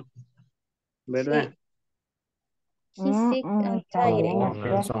imagino yo. ¿Verdad? He's sick and tired.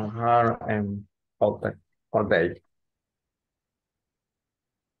 Working so hard and all day.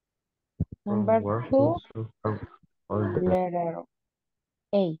 Number Working 2, so hard all day. letter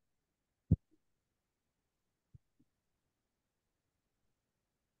A.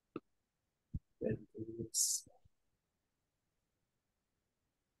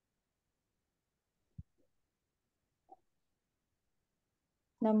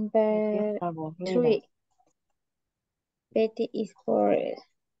 Number Está aburrida. 3. Betty is bored.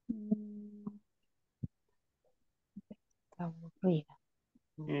 Está aburrida.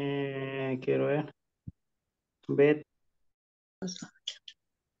 Quiero ver. Bet.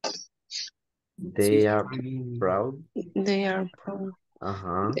 They are proud. They are proud.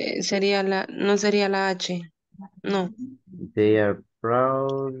 Ajá. Sería no sería la H. No. They are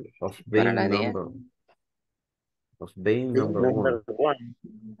proud of Para la being 10. number one.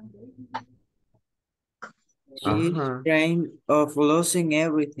 She's Ajá. afraid of losing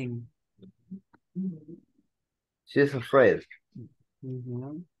everything. She's afraid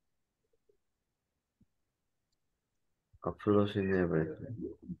of losing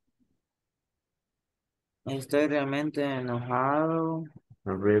everything. Estoy realmente enojado.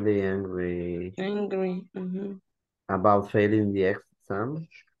 I'm really angry Angry. about failing the exam.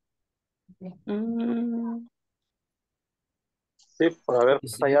 Sí, por haber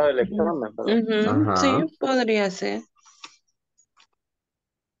fallado el examen, ¿verdad? Sí, podría ser.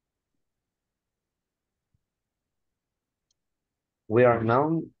 We are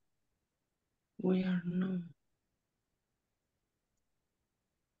known. We are known.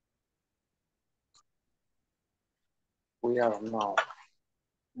 We are known.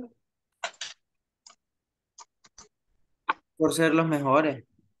 Por ser los mejores.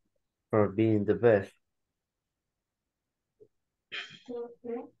 For being the best.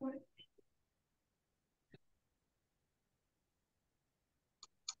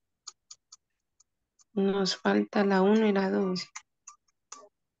 Nos falta la 1 y la 2.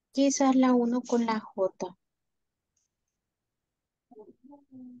 Quizás la 1 con la J.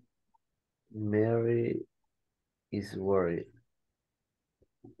 Mary is worried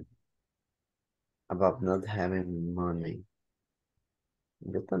about not having money.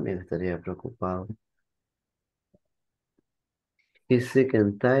 Yo también estaría preocupado. He's sick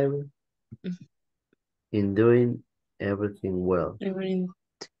and tired in doing everything well. Everything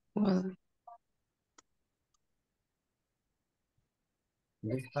well.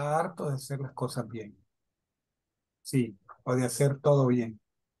 Está harto de hacer las cosas bien. Sí, o de hacer todo bien.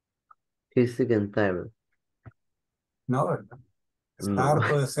 He's sick and tired. No, ¿verdad? Está No.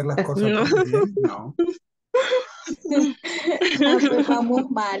 harto de hacer las cosas No. bien. No. Pues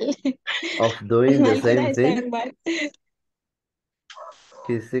vamos mal. Of doing the same Está thing. mal.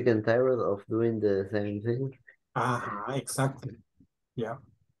 He's sick and tired of doing the same thing. Ajá, exactly. Yeah.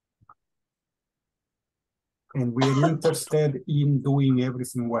 And we're interested in doing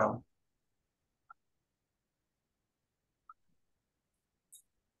everything well.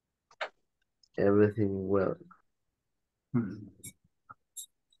 Everything well.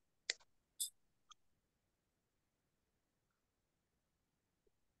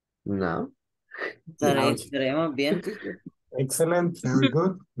 No. Estaremos bien. Excellent, very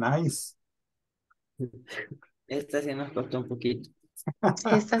good, nice. Esta sí nos costó un poquito.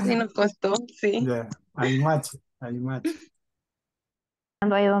 Esta sí nos costó, sí. Yeah, hay match, hay match.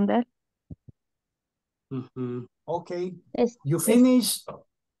 ¿Ahí dónde? Okay, you finished?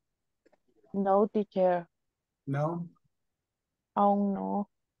 No, teacher. No? Aún no.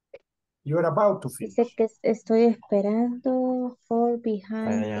 You're about to finish. Dice que estoy esperando for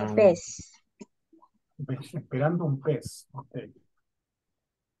behind I a am pez. Esperando un pez. Okay.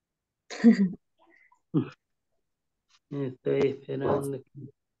 Estoy esperando.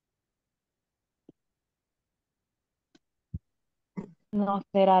 No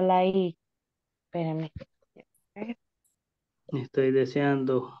será la I. Espérenme. Estoy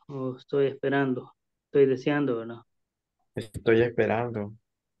deseando o estoy esperando. Estoy deseando, ¿verdad? estoy esperando.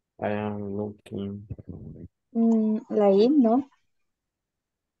 I am looking. La I, ¿no?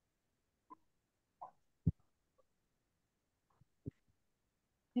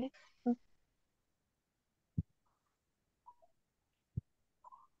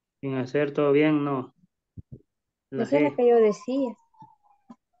 Sin hacer todo bien, no. La Eso es lo G. que yo decía.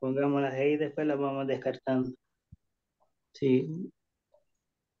 Pongamos la G y después la vamos descartando. Sí.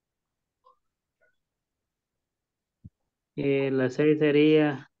 La 6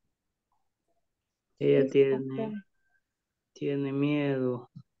 sería, ella tiene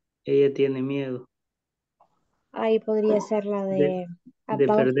miedo. Ella tiene miedo Ahí podría ser la de, de de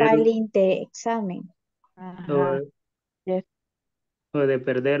about perder filing the examen. Ajá. o, Yes. o de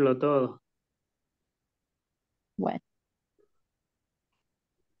perderlo todo. Bueno,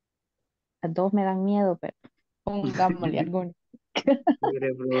 las dos me dan miedo, pero pongámosle alguno. De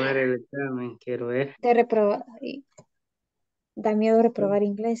reprobar el examen, quiero ver. De reprobar. Da miedo reprobar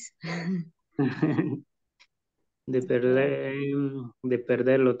inglés. De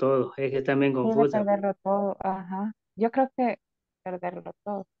perderlo todo. Es que está bien Sí, de confusa. perderlo todo. Ajá. Yo creo que perderlo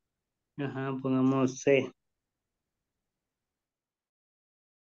todo. Ajá, pongamos C.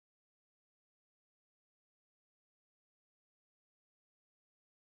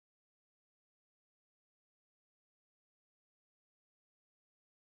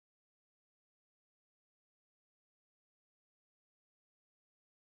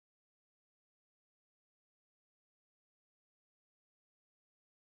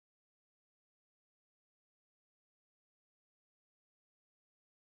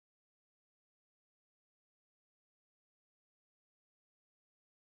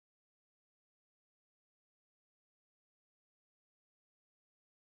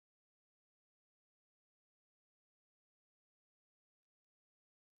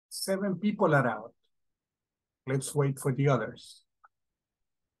 Seven people are out. Let's wait for the others.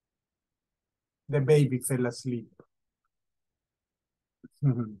 The baby fell asleep.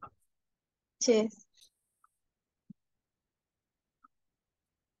 Yes.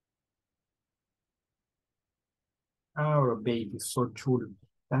 Our baby, so chulo.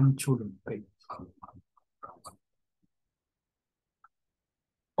 Tan chulo, baby.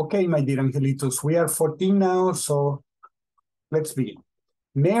 Okay, my dear angelitos, we are 14 now, so let's begin.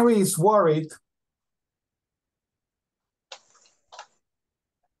 Mary is worried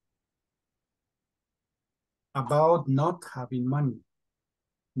about not having money.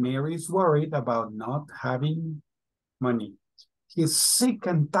 Mary is worried about not having money. He's sick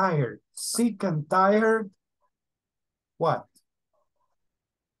and tired. Sick and tired. What?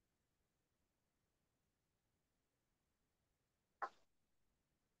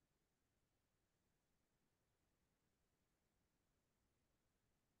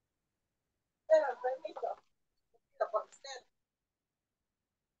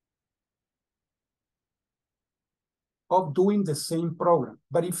 Of doing the same program.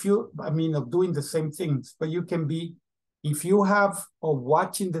 But if you, of doing the same things, but you can be, if you have of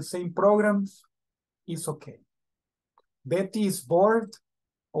watching the same programs, it's okay. Betty is bored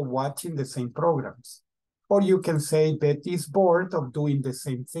of watching the same programs. Or you can say Betty is bored of doing the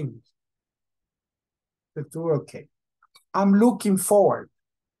same things. The two are okay. I'm looking forward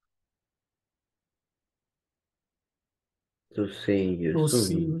To see you to soon.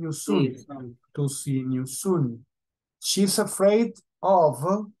 seeing you soon. To seeing you soon. She's afraid of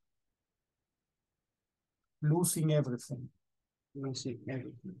losing everything. Losing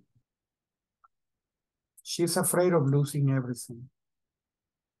everything. She's afraid of losing everything.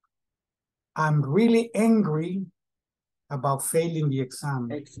 I'm really angry about failing the exam.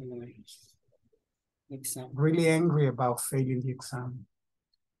 Really angry about failing the exam.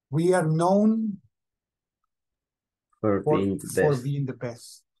 We are known For being the for best. being the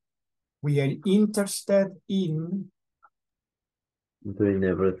best. We are interested in Doing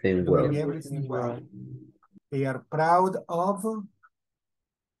everything well. doing everything well. They are proud of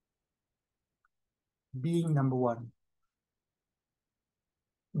being number one.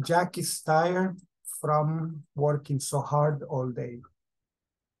 Jack is tired from working so hard all day.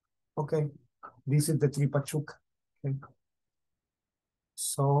 Okay, this is the tripachuca. Okay.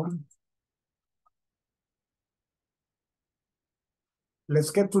 So let's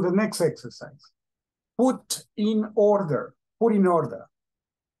get to the next exercise. Put in order. Put in order.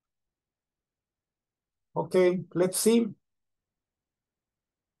 Okay, let's see.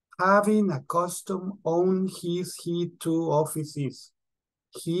 Having a custom on his, he, to offices.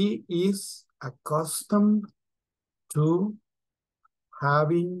 He is accustomed to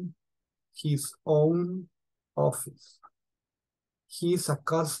having his own office. He is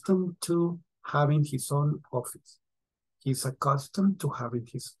accustomed to having his own office. He is accustomed to having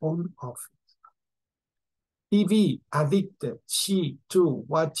his own office. TV, addicted, she, to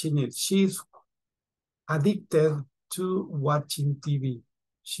watching it. She's addicted to watching TV.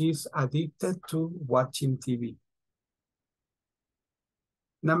 She's addicted to watching TV.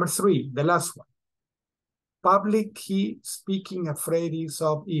 Number 3, the last one. Public, he, speaking, afraid is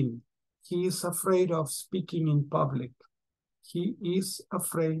of in. He is afraid of speaking in public. He is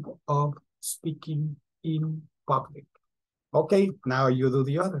afraid of speaking in public. Okay, now you do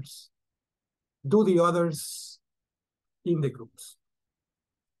the others. Do the others in the groups.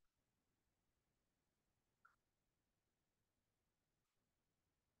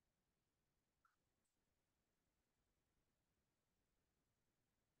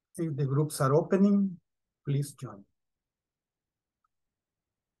 If the groups are opening, please join.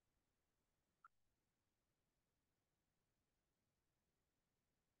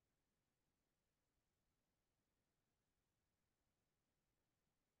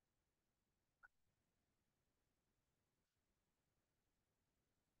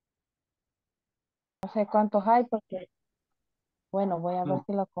 No sé cuántos hay porque, bueno, voy a ver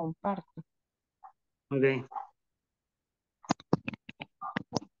si lo comparto. Ok.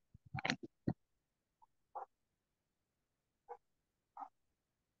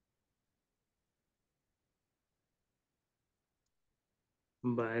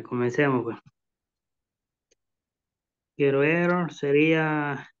 Vale, comencemos pues. Quiero error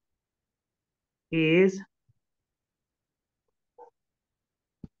sería is.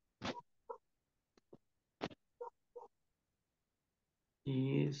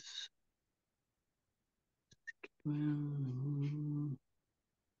 Is. I mean,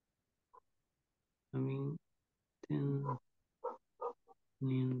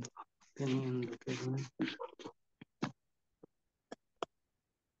 teniendo, perdón.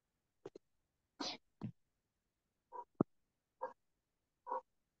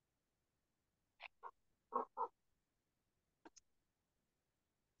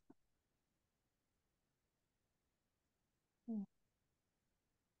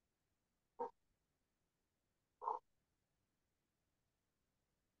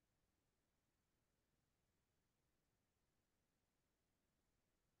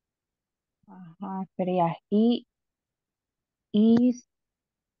 Ajá, sería he is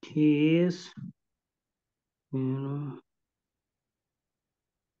He is. Bueno,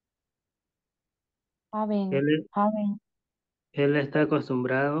 having, él, having, él está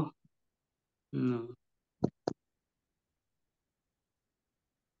acostumbrado. No.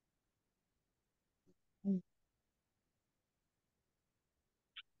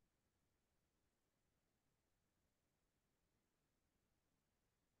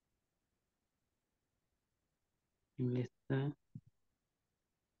 Él está.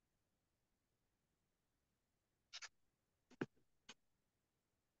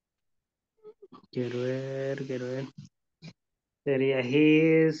 Quiero ver. Sería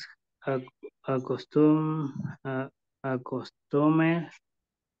his acostum acostume.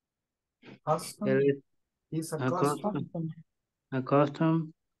 Custom, Él is acostum. accustomed.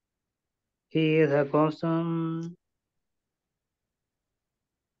 Acostum. He is accustomed.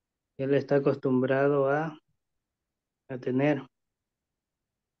 Él está acostumbrado a tener.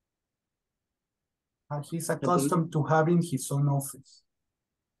 He's A tener, accustomed to having his own office.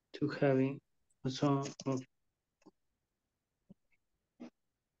 to having. So,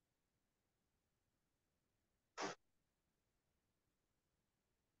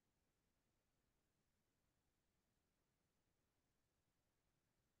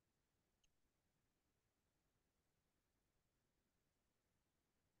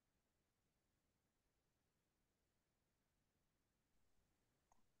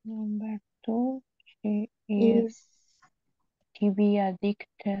 number 2, she is Is TV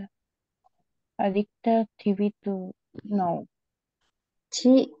addicted TV to, no,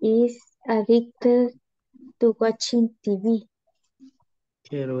 she is addicted to watching TV.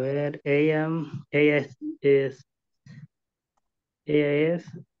 quiero ver. Ella es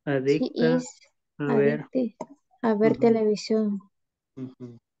She adicta is a ver. addicted a ver Ujú, televisión.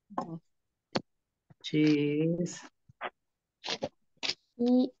 ujú. She is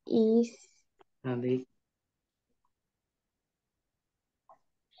He is addict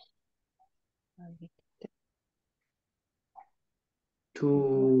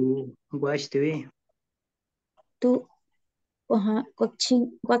To watch TV. To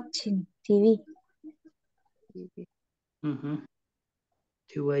watching TV.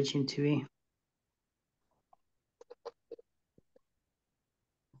 To watching TV.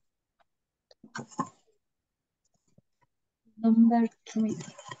 Number 3.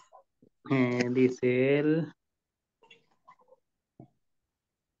 Dice él.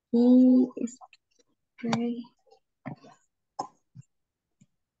 He is very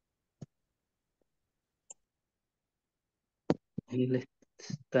Él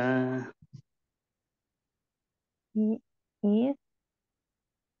está. He is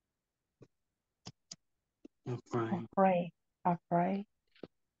afraid.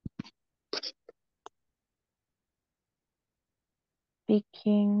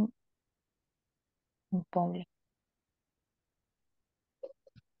 Speaking in public.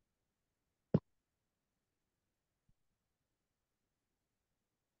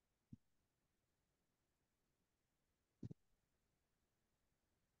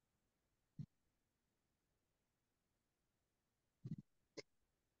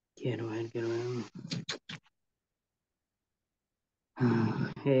 Quiero ver.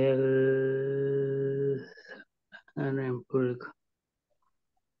 Él anda en público.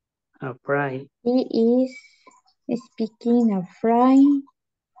 Afraid. He is speaking afraid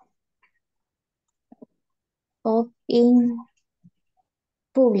of in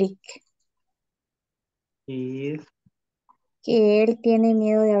public. He is. Que él tiene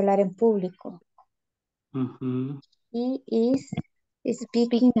miedo de hablar en público. He is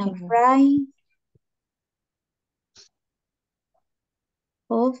speaking afraid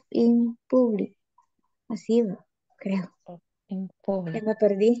of in public. Así va, creo. In public. Ya me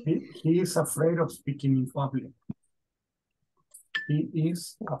perdí. He is afraid of speaking in public. He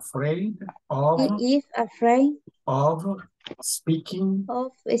is afraid of. He is afraid of speaking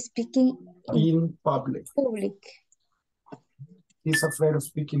in public. He's afraid of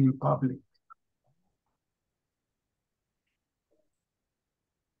speaking in public.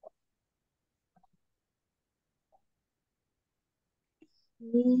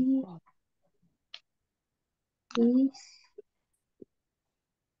 He is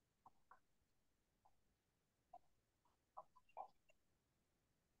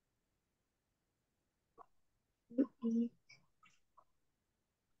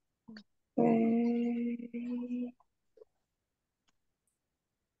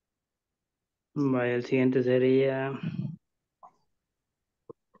Vaya, el siguiente sería.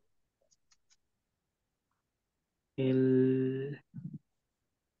 El.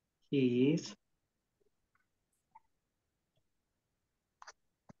 He is.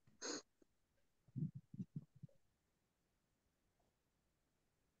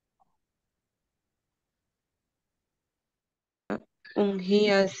 Un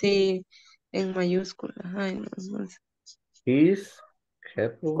he así en mayúscula. Ay, no sé. Is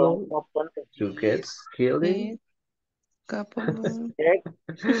capable to get killing. Capable.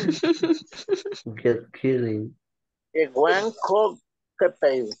 Get killing. One called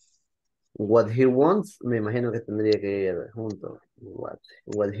Pepe. What he wants, me imagino que tendría que ir junto. What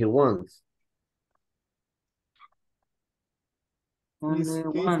he wants. He's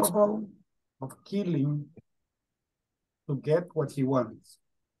capable of killing to get what he wants.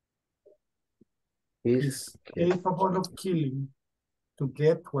 He's capable of killing to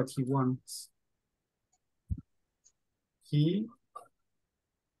get what he wants. He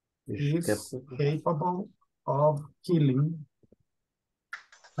is capable of killing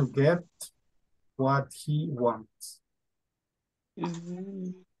to get what he wants.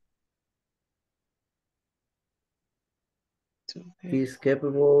 He's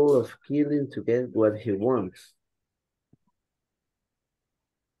capable of killing to get what he wants.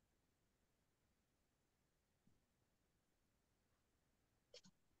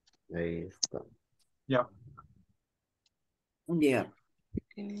 Ahí está. Yeah. Yeah.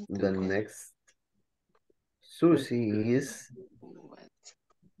 The next. Susie is.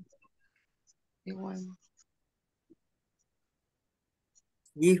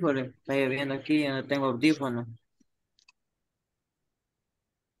 Híjole, está lloviendo aquí, yo no tengo audífono.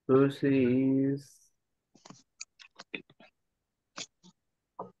 Susie is.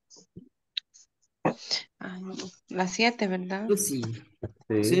 Las 7, ¿verdad? Susie.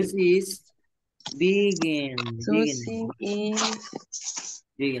 Sí. Susie is beginning. Susie is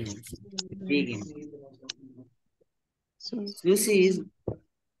Beginning. Susie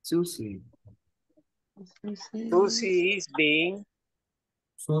is being.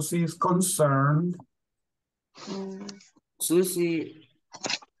 Susie is concerned. Susie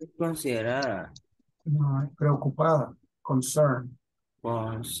Considerada. No, preocupada. Concern.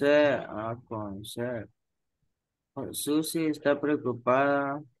 Concern. Susie está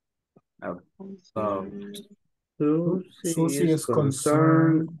preocupada about Susie is concerned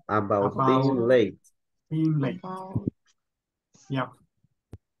concerned about about being late. being late. About Yeah.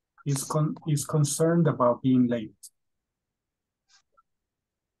 Is concerned about being late.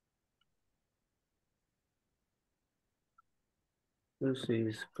 Susie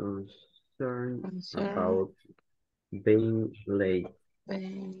is concerned concern about being late.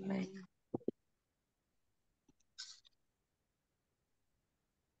 being late.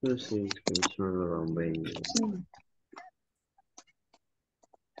 Susie is concerned about being late.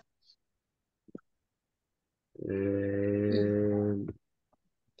 And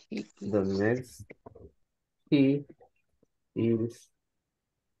the next key is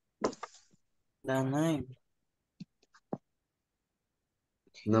the name.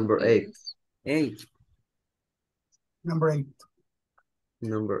 number 8. 8. Number 8.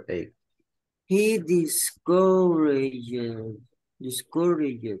 Number 8. He discouraged. He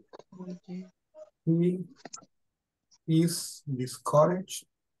is discouraged.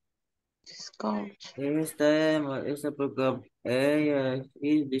 Discouraged. Esta preocupa. Ella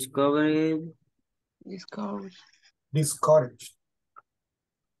is discovered. Discouraged. Discouraged.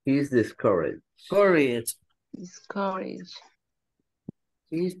 He's discouraged. Discouraged. Discouraged.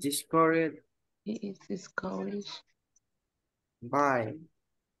 He's discouraged He is discouraged by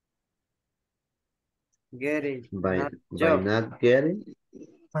getting By not not job. getting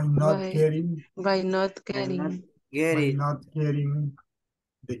By not By- getting. by not By getting not By getting not getting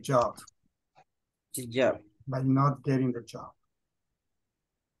the job. the job. By not getting the job.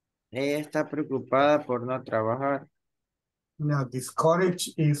 Ella está preocupada por no trabajar. Now,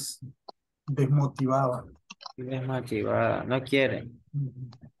 discouraged is desmotivada. Desmotivada. No quiere.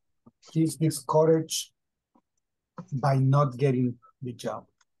 He's discouraged by not getting the job.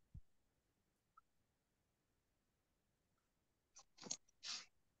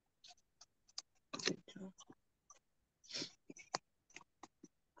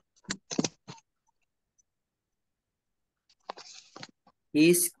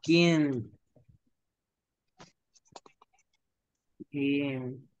 He's keen.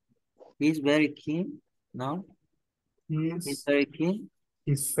 He's very keen. No? He's very keen.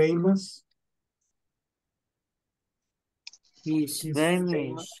 He's famous. He's He's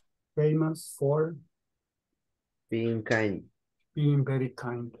famous. Famous for being kind. being very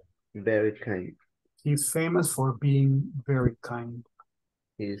kind. Very kind. He's famous for being very kind.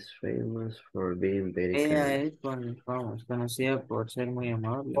 He's famous for being very Ella kind. es conocida por ser muy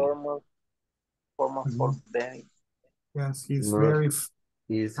amable. Formal for very. Yes, he's Not- very.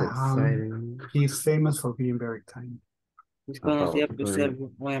 He's exciting. He's famous for being very kind. Es conocida por About ser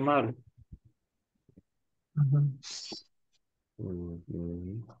muy amable.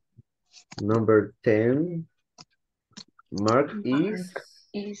 Mhm. Number 10. Mark is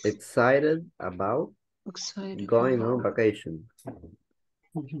is excited about excited going about on vacation.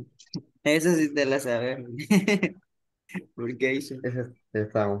 Esa sí te la sabes. Porque eso. Ese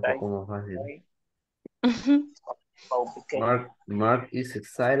está un poco más fácil. Okay. Mark is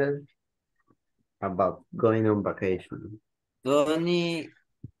excited about going on vacation. Tony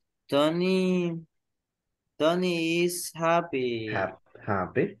is happy.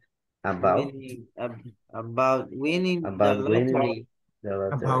 Happy about About winning about the winning lottery. the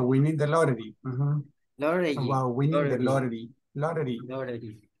lottery. About winning the lottery. Lottery. About winning the Lottery. lottery.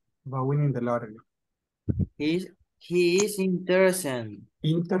 Lottery. About winning the lottery. He is interested.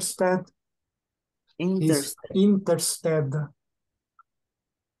 Interested. He's Interested. interested.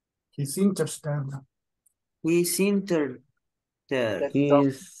 He's interested. He's interested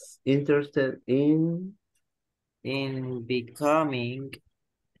He's interested in. becoming.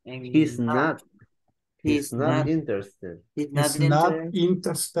 He's not. He's not interested He's He's not not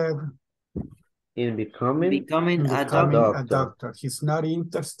interested in interested becoming in a becoming a doctor. doctor. He's not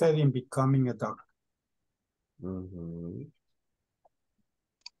interested in becoming a doctor. Mhm.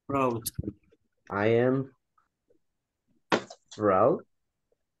 proud. I am proud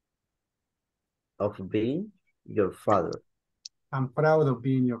of being your father. I'm proud of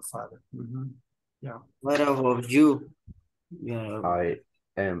being your father. Yeah. What about you? Yeah. I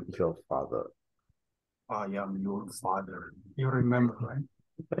am your father. I am your father. You remember, right?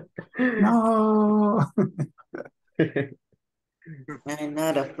 No. I'm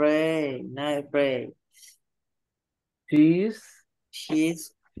not afraid. Not afraid. She's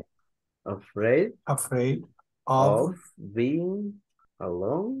She's afraid Afraid of being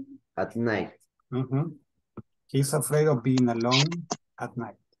alone at night. He's afraid of being alone at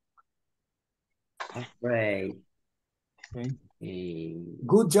night. Great. Okay. Y-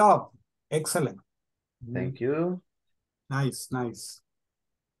 Good job. Excellent. Thank you. Nice, nice.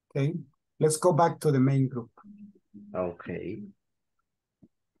 Okay. Let's go back to the main group. Okay.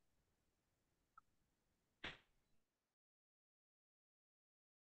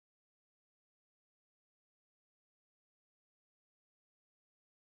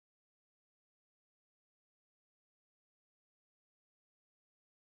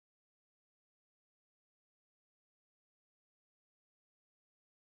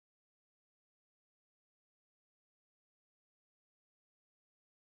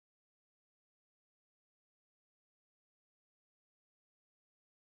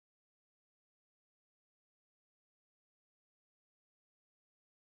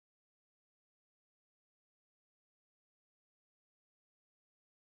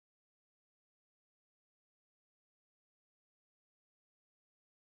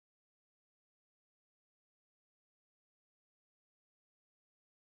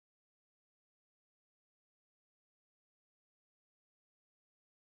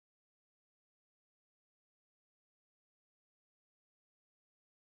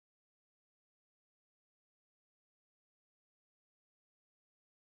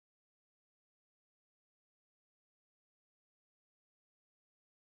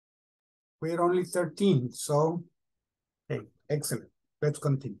 We're only 13, so, okay, excellent. Let's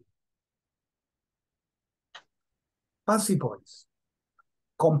continue. Passive voice.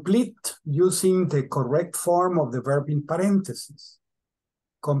 Complete using the correct form of the verb in parentheses.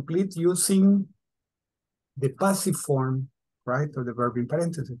 Complete using the passive form, right, of the verb in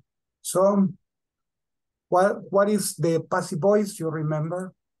parentheses. So, what is the passive voice, you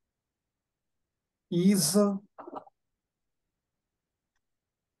remember? Is,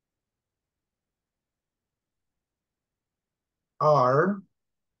 are,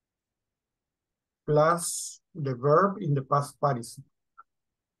 plus the verb in the past participle.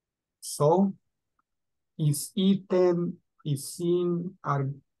 So, is eaten, is seen,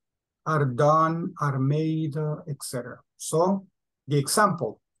 are done, are made, etc. So, the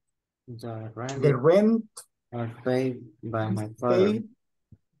example, The the rent are paid by is my father.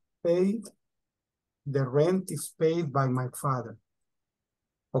 paid, the rent is paid by my father.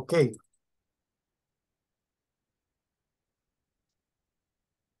 Okay.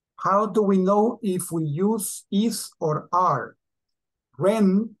 How do we know if we use is or are?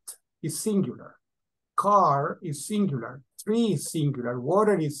 Rent is singular. Car is singular. Tree is singular.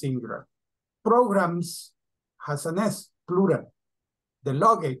 Water is singular. Programs has an S, plural. The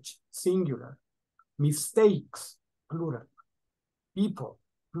luggage, singular. Mistakes, plural. People,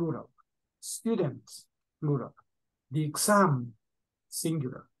 plural. Students, plural. The exam,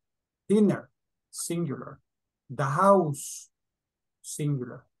 singular. Dinner, singular. The house,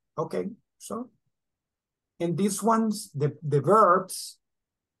 singular. Okay, so, and these ones, the verbs,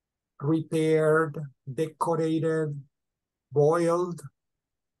 repaired, decorated, boiled,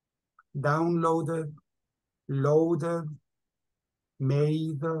 downloaded, loaded,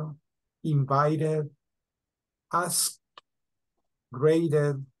 made, invited, asked,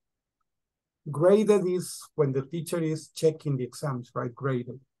 graded. Graded is when the teacher is checking the exams, right?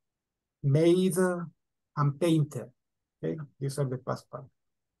 Graded. Made and painted. Okay, these are the past part.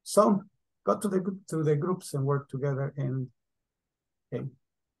 So go to the groups and work together and okay.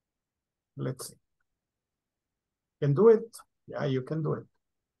 Let's see. Can do it? Yeah, you can do it.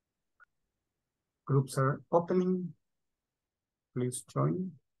 Groups are opening. Please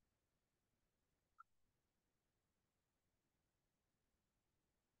join.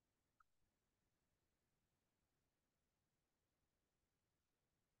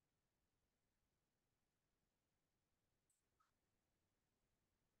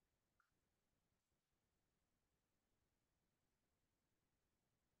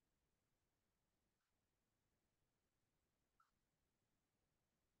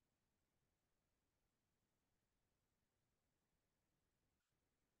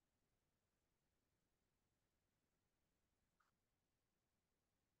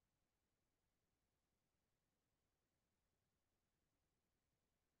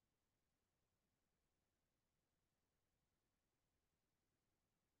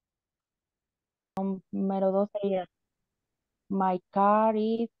 Número 2 sería, my car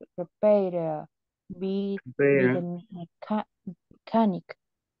is repaired. Be Pero, the mechanic.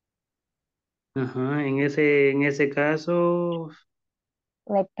 ajá, en ese caso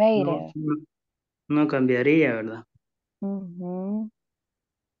no, Repaired. no, no cambiaría, ¿verdad? Mhm.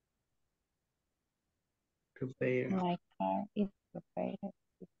 Repair. My car is repaired.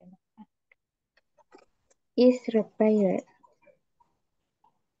 Is repaired.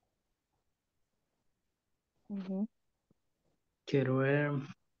 Quiero ver.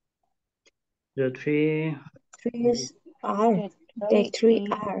 The three Trees are. The three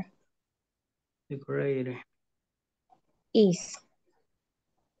are. decorated. Is.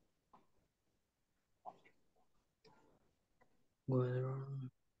 Whether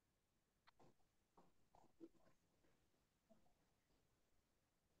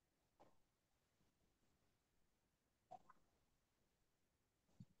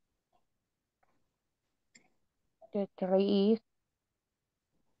The tree is.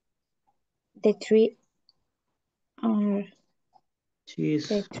 The three are. cheese.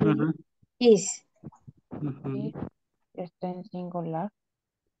 The tree is. Sí, está en singular.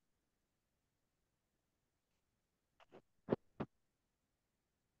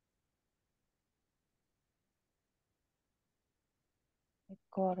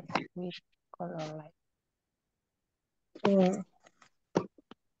 Record with color light. Or.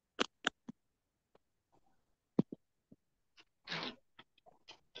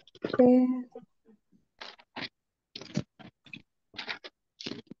 The Tree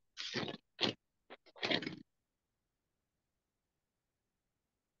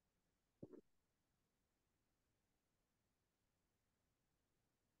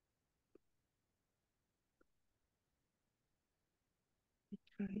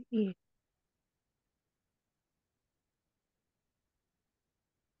is.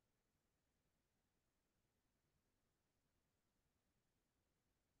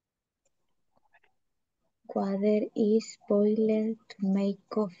 water is boiled to make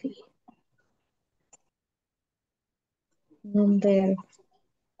coffee. Number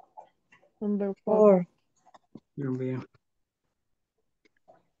Number 4. 4. Bien.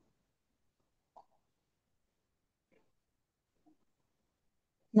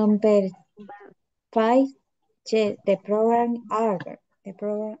 Number 5. Yes, the program are. The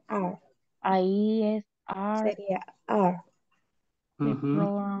program are. Ahí es are. Sería are. The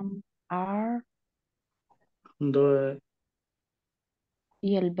program are.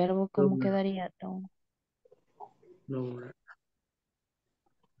 ¿Y el verbo cómo quedaría, Tom?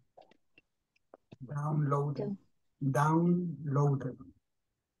 Downloaded. Downloaded.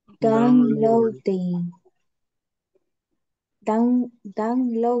 Downloading.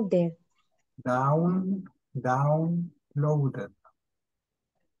 Downloaded. Downloaded.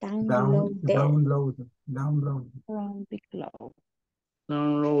 Downloaded. Downloaded. From the cloud.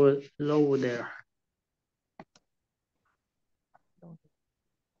 Loader.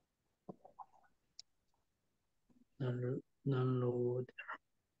 Download.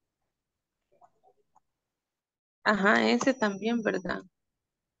 Ajá, ese también, ¿verdad?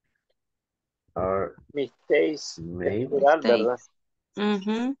 Are Mistakes. made. Plural, ¿verdad?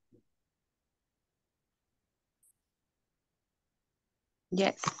 Mhm.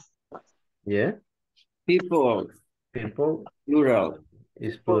 Yes. Yeah. People, plural.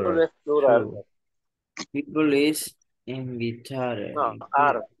 Is Full plural. es plural. True. People is invited. No,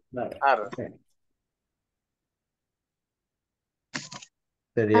 are. Are. Okay.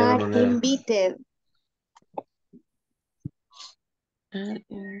 Sería la Are manera. invited.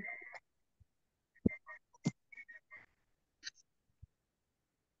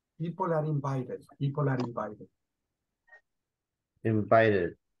 People are invited. People are invited.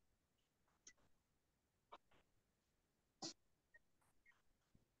 Invited.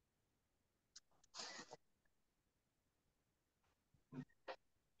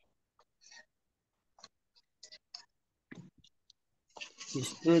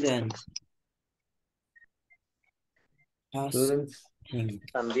 Students. Students.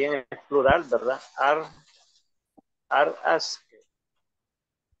 También es plural, ¿verdad? Are asked.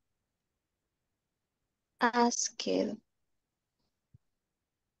 Asked.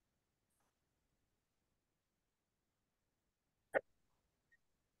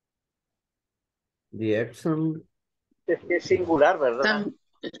 The exam Es que es singular, ¿verdad?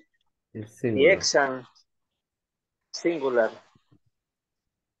 is The singular. exam. Singular.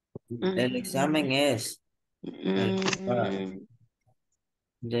 El examen es. Mm.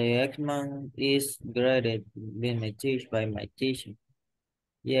 The exam is graded by my teacher.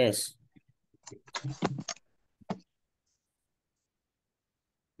 Yes.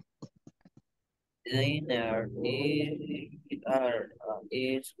 Dinner is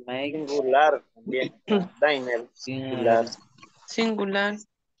made. Singular también. Diner. Singular. Singular.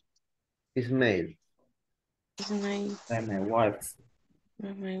 Is made. Is made By my wife.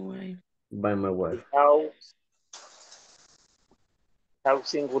 by my wife. By my wife. How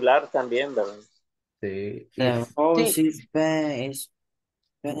singular también, ¿verdad? Sí. The Is. house Sí. is painted.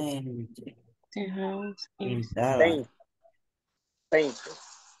 The house is Pintada. Paint. Paint.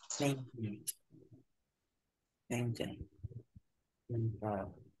 Painted. Enter.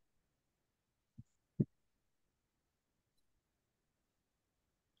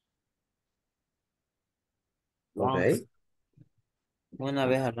 Okay. Una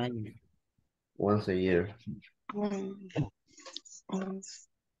vez al año. Once a year. Once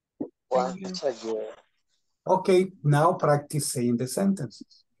a year. Okay, now practice saying the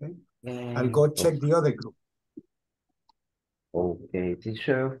sentences. Okay, I'll go check the other group. Okay,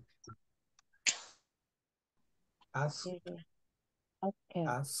 teacher. Ask, Okay.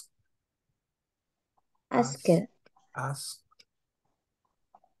 ask, Ask. ask,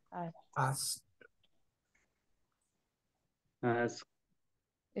 ask. Ask.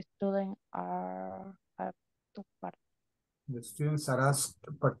 Students are to participate. The students are asked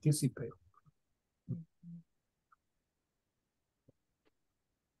to participate.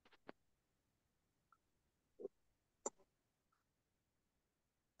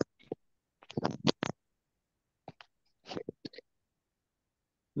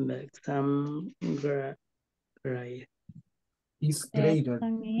 The exam grade. Is graded.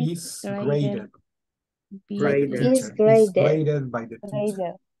 Is graded. Graded. Is Is graded. graded by the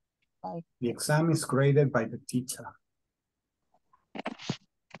teacher. Graded. The exam is graded by the teacher.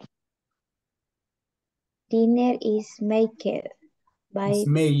 Dinner is made by It's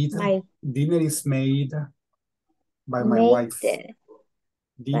made. my Dinner is made by my made wife. by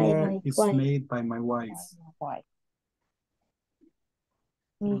Dinner my is wife. made by my wife.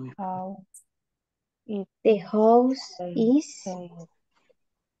 The house is The house is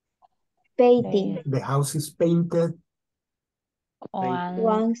painted The house is painted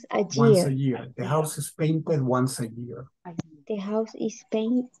once a once a year. year. The house is painted once a year. The house is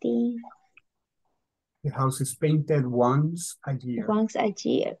painted The house is painted once a year. once a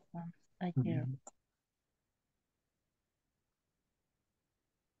year.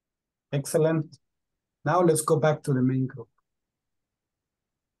 Excellent. Now let's go back to the main group.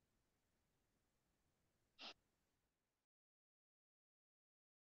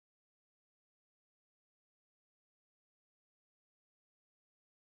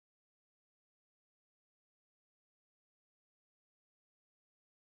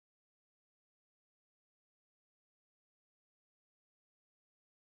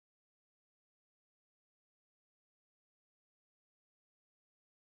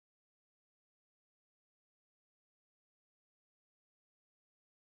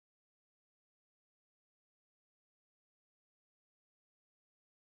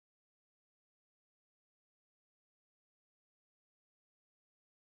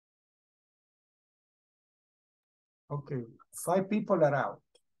 Okay, 5 people are out.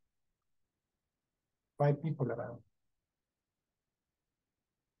 5 people are out.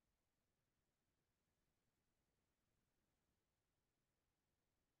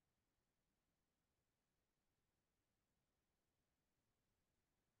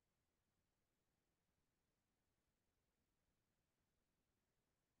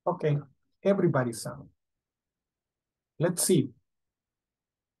 Okay, everybody's out. Let's see.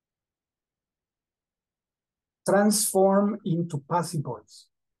 Transform into passive voice.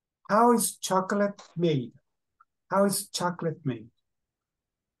 How is chocolate made? How is chocolate made?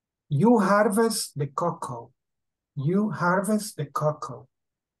 You harvest the cocoa. You harvest the cocoa.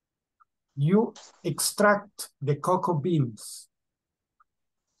 You extract the cocoa beans.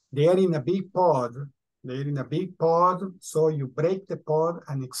 They are in a big pod. They're in a big pod, so you break the pod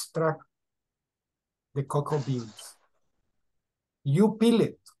and extract the cocoa beans. You peel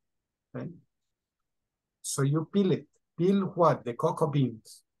it, right? So you peel it. Peel what? The cocoa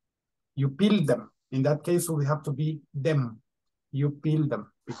beans. You peel them. In that case, we have to be them. You peel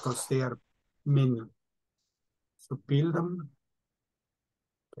them because they are many. So peel them.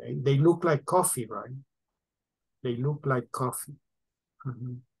 Okay. They look like coffee, right? They look like coffee.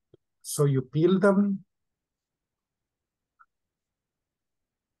 So you peel them.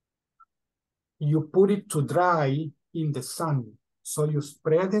 You put it to dry in the sun. So you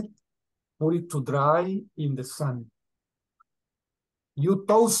spread it, put it to dry in the sun. You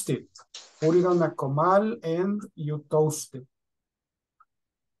toast it, put it on a comal and you toast it.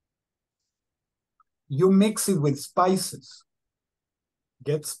 You mix it with spices.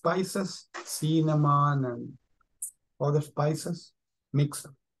 Get spices, cinnamon and other spices, mix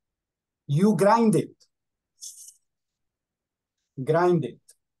them. You grind it. Grind it,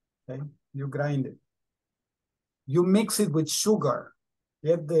 okay? You grind it. You mix it with sugar.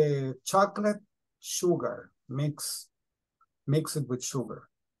 Get the chocolate, sugar, mix it with sugar.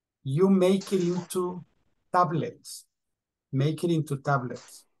 You make it into tablets. Make it into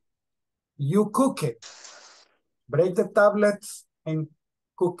tablets. You cook it. Break the tablets and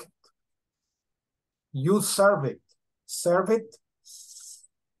cook it. You serve it,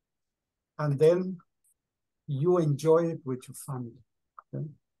 and then you enjoy it with your family. Okay?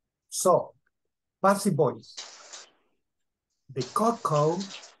 So, passive voice. The cocoa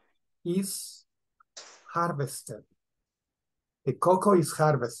is harvested. The cocoa is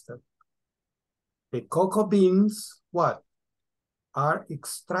harvested. The cocoa beans, what? Are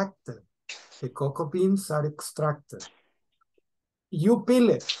extracted. The cocoa beans are extracted. You peel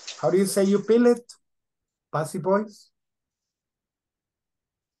it. How do you say you peel it? Passive voice.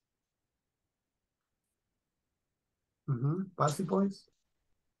 Passive voice.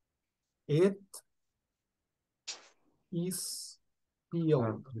 It is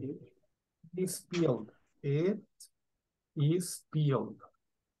peeled. It is peeled. It is peeled.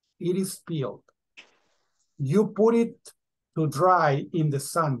 It is peeled. You put it to dry in the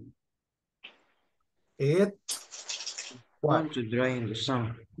sun. It what? To dry in the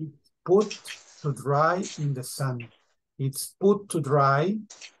sun. It's put to dry in the sun. It's put to dry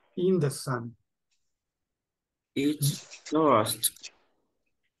in the sun. It's toast.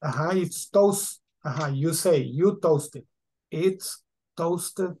 It's toast. You say you toast it. It's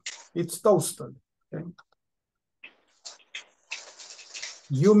toasted. It's toasted. Okay.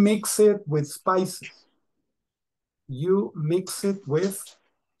 You mix it with spices. You mix it with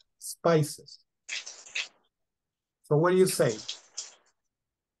spices. So what do you say?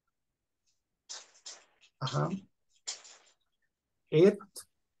 It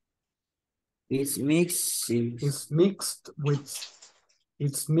is mixed. It's mixed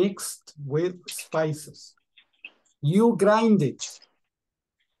with spices. You grind it.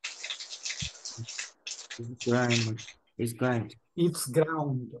 It's ground. It's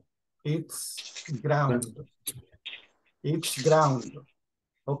ground. It's ground. It's ground.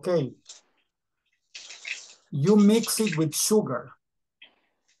 Okay. You mix it with sugar.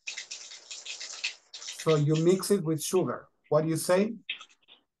 So you mix it with sugar. What do you say?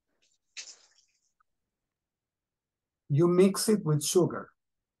 You mix it with sugar.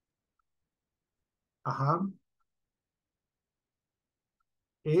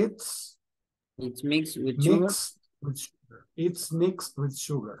 It's mixed with sugar. It's mixed with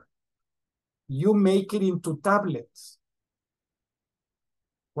sugar. You make it into tablets.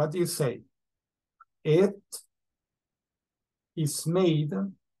 What do you say? It is made.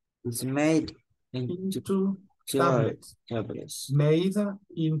 It's made into tablets. Made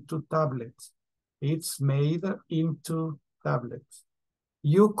into tablets. It's made into tablets.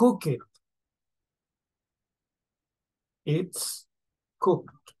 You cook it. It's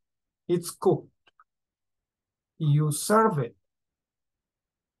cooked. It's cooked. You serve it.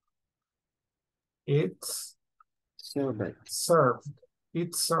 It's served.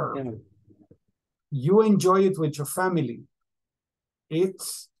 It's served. Yeah. You enjoy it with your family.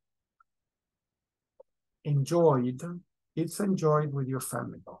 It's enjoyed. It's enjoyed with your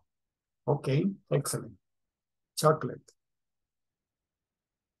family. Okay, excellent. Chocolate.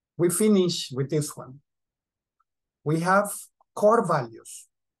 We finish with this one. We have core values.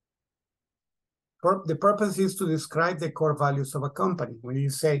 The purpose is to describe the core values of a company. When you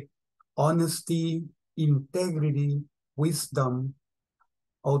say honesty, integrity, wisdom,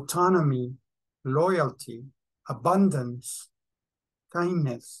 autonomy, loyalty, abundance,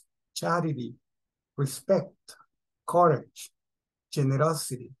 kindness, charity, respect, courage,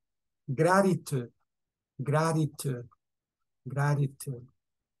 generosity, gratitude,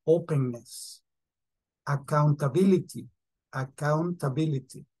 openness, accountability,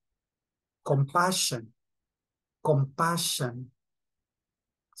 compassion,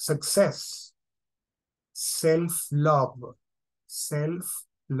 success, self-love,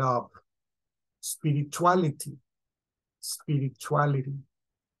 spirituality,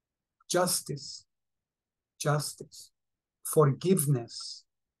 justice,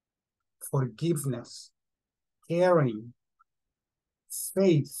 forgiveness, caring,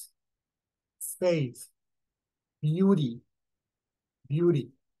 faith, beauty,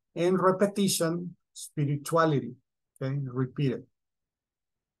 and repetition, spirituality. Okay, repeat it.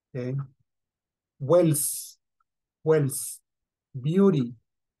 Okay, wealth, beauty,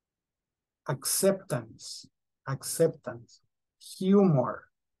 acceptance, humor,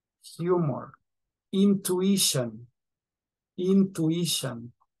 intuition,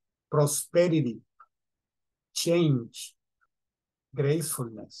 prosperity, change,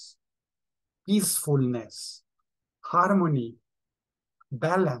 gracefulness, peacefulness, harmony,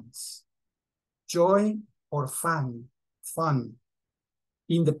 balance, joy or fun,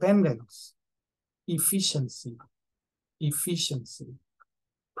 independence, efficiency,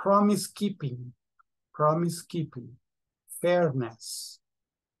 promise keeping, fairness,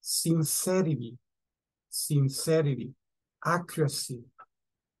 sincerity, sincerity, accuracy.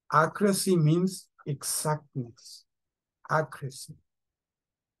 Accuracy means exactness, accuracy.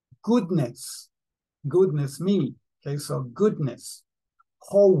 Goodness, goodness me, okay, so goodness,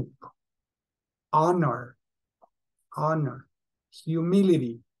 hope, honor, honor,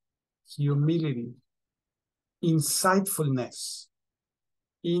 humility, humility, insightfulness,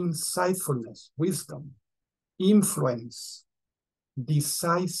 insightfulness, wisdom, influence,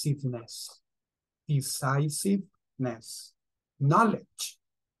 decisiveness, decisiveness, knowledge,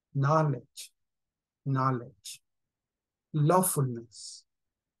 knowledge, knowledge, lawfulness,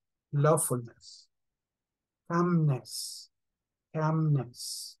 lawfulness, calmness,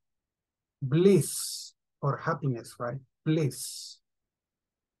 calmness, bliss or happiness, right? Bliss.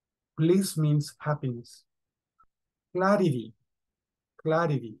 Bliss means happiness. Clarity,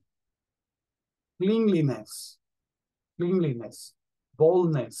 clarity, cleanliness, cleanliness,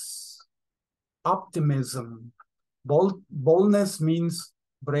 boldness, optimism. Boldness means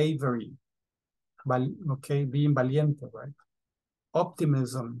bravery. Okay, being valiente, right?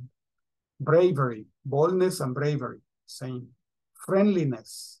 Optimism, bravery, boldness and bravery, same.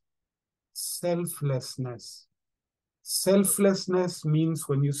 Friendliness, selflessness. Selflessness means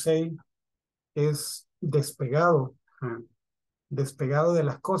when you say es despegado, despegado de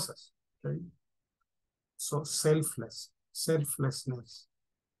las cosas. Okay? So selfless, selflessness.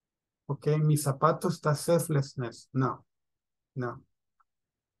 Okay, mi zapato está selflessness. No, no,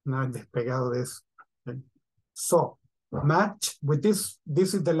 no es despegado de eso. Okay? So match with this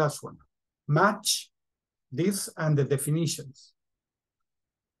is the last one. Match this and the definitions.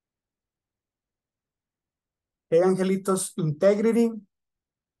 Hey, angelitos, integrity.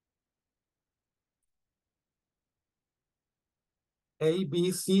 A,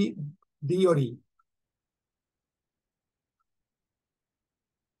 B, C, D, or E.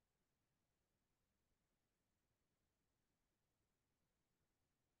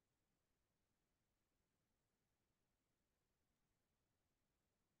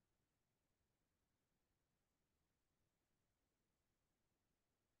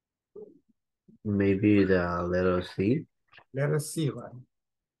 Maybe the letter C. Letter C, right?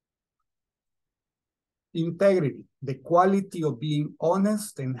 Integrity, the quality of being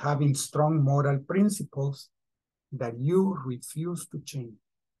honest and having strong moral principles that you refuse to change.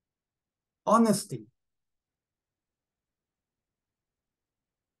 Honesty.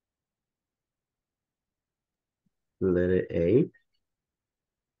 Letter A.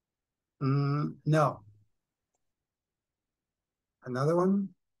 No. Another one?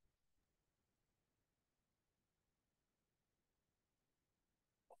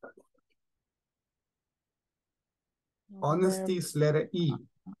 Honesty is letter E.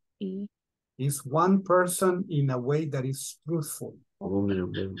 E. Is one person in a way that is truthful.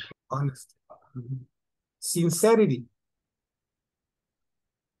 Honesty. Sincerity.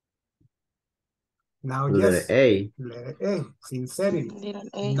 Now, Letter yes. A. Letter A. Sincerity. Letter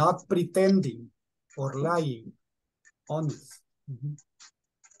A. Not pretending or lying. Honest.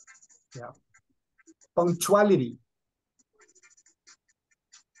 Yeah. Punctuality.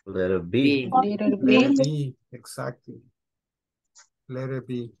 Letter B. Letter B. Letter B. Exactly. Letter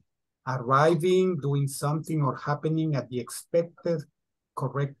B. Arriving, doing something or happening at the expected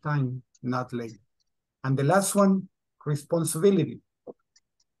correct time, not late. And the last one, responsibility.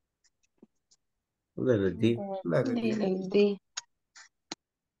 Letter D. Letter D. Letter D.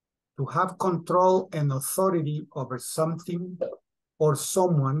 To have control and authority over something or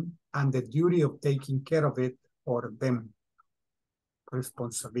someone and the duty of taking care of it or them.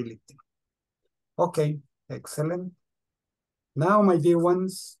 Responsibility. Okay, excellent. Now, my dear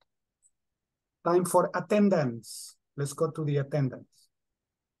ones, time for attendance. Let's go to the attendance.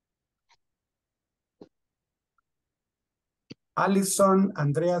 Alison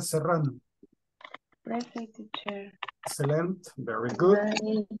Andrea Serrano. Present, teacher. Excellent, very good.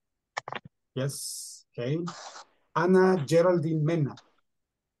 Right. Yes, okay. Ana Geraldine Mena.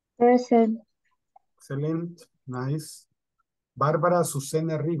 Present. Excellent, nice. Bárbara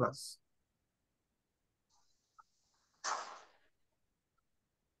Azucena Rivas.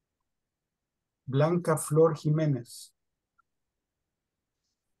 Blanca Flor Jiménez.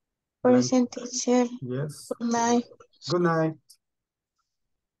 Present, teacher. Yes. Good night. Good night.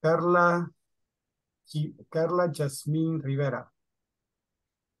 Carla Jasmine Rivera.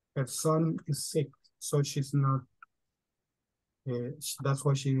 Her son is sick, so she's not, that's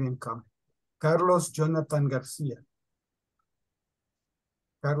why she didn't come. Carlos Jonathan Garcia.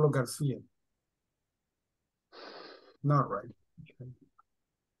 Carlos Garcia. Not right. Okay.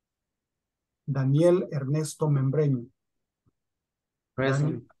 Daniel Ernesto Membreño.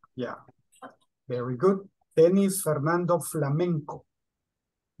 Present. Yeah. Very good. Dennis Fernando Flamenco.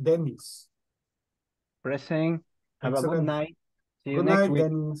 Dennis. Present. Have a good Excellent. night. See you Good next night, week.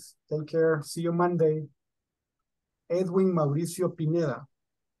 Dennis. Take care. See you Monday. Edwin Mauricio Pineda.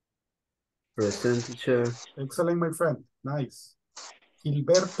 Present, teacher. Excellent, my friend. Nice.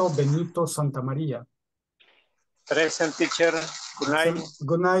 Gilberto Benito Santamaria. Present, teacher. Good night. Excellent.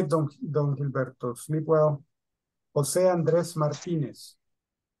 Good night, Don Gilberto. Sleep well. José Andrés Martínez.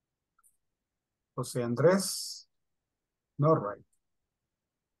 José Andrés. Not right.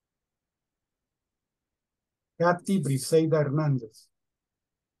 Katy Briseida Hernández.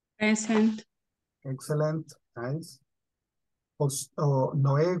 Present. Excellent. Nice.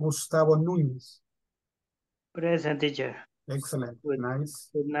 Noé Gustavo Núñez. Present, teacher. Excellent. Good. Nice.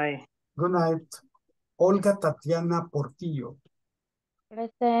 Good night. Good night. Olga Tatiana Portillo.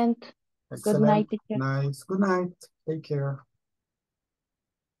 Present. Excellent. Good night, teacher. Nice. Good night. Take care.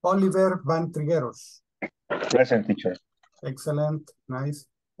 Oliver Van Trigueros. Present, teacher. Excellent. Nice.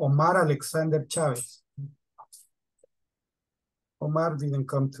 Omar Alexander Chavez. Omar didn't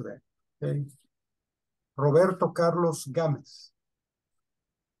come today. Okay. Roberto Carlos Gámez.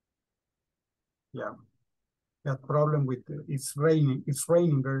 Yeah. Got problem with it's raining. It's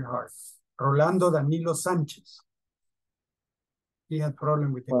raining very hard. Rolando Danilo Sanchez. He had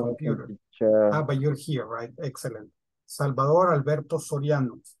problem with the computer. Teacher. Ah, but you're here, right? Excellent. Salvador Alberto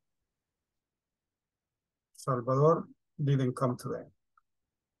Soriano. Salvador didn't come today.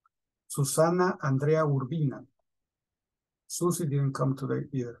 Susana Andrea Urbina. Susie didn't come today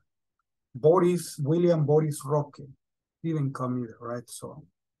either. William Boris Roque didn't come either, right? So.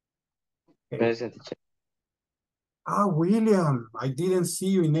 Okay. Present, teacher. Ah, William, I didn't see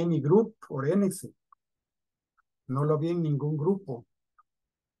you in any group or anything. No lo vi en ningún grupo.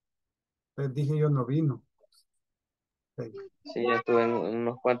 Les dije yo no vino. Okay. Sí, ya estuve en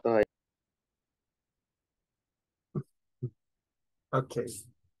unos cuantos ahí. Okay.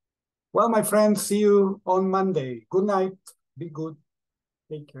 Well, my friends, see you on Monday. Good night. Be good.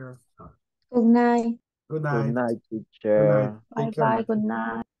 Take care. Good night. Good night. Good night, Good teacher. night. Bye Take care, bye. my Good friend.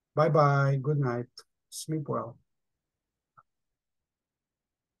 night. Bye bye. Good night. Sleep well.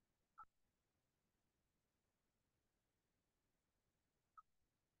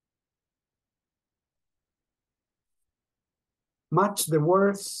 Match the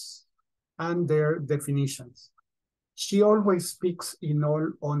words and their definitions. She always speaks in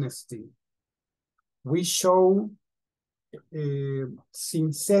all honesty. We show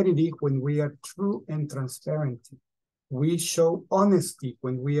sincerity when we are true and transparent. We show honesty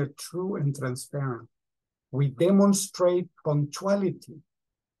when we are true and transparent. We demonstrate punctuality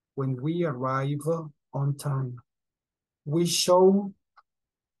when we arrive on time. We show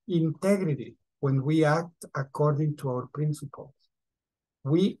integrity when we act according to our principles.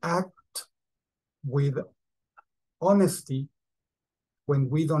 We act with honesty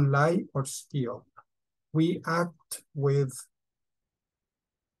when we don't lie or steal. We act with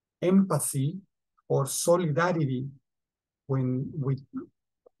empathy or solidarity when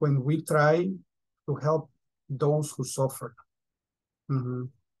we try to help those who suffer.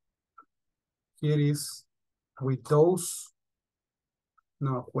 Here is with those,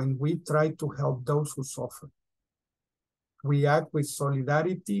 no, when we try to help those who suffer. We act with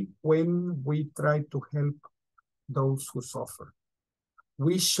solidarity when we try to help those who suffer.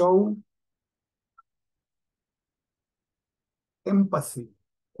 We show empathy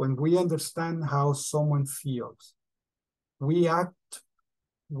when we understand how someone feels. We act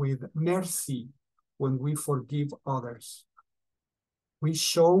with mercy when we forgive others. We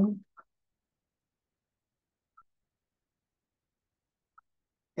show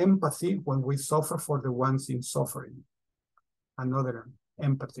empathy when we suffer for the ones in suffering. Another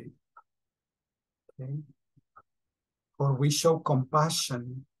empathy. Okay. Or we show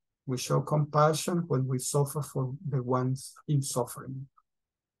compassion. We show compassion when we suffer for the ones in suffering.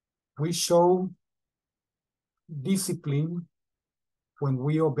 We show discipline when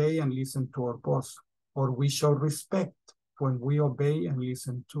we obey and listen to our boss. Or we show respect when we obey and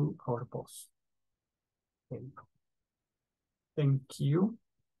listen to our boss. Okay. Thank you.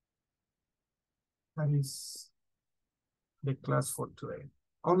 That is the class for today.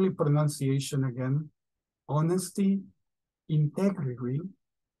 Only pronunciation again: honesty, integrity,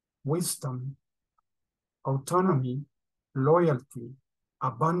 wisdom, autonomy, loyalty,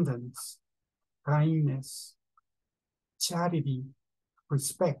 abundance, kindness, charity,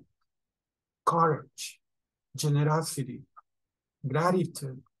 respect, courage, generosity,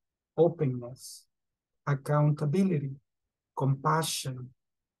 gratitude, openness, accountability, compassion,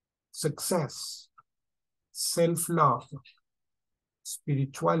 success, self-love,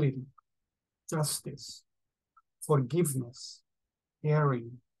 spirituality, justice, forgiveness,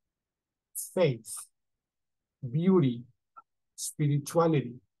 caring, faith, beauty,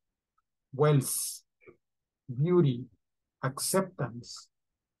 spirituality, wealth, beauty, acceptance,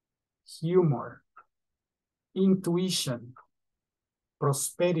 humor, intuition,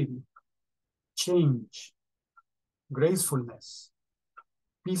 prosperity, change, gracefulness,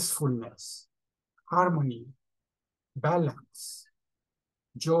 peacefulness, harmony, balance,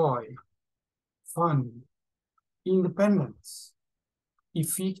 joy, fun, independence,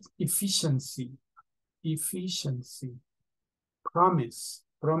 efficiency, promise,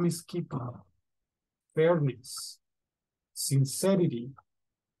 promise keeping, fairness, sincerity,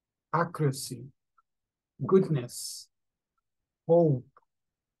 accuracy, goodness, hope,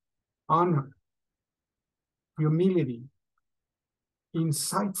 honor, humility,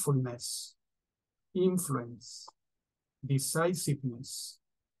 insightfulness, influence, decisiveness,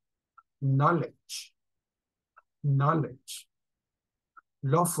 knowledge,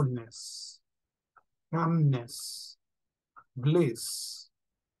 lawfulness, calmness, bliss,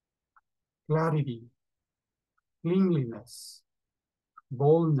 clarity, cleanliness,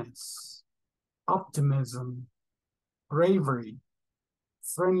 boldness, optimism, bravery,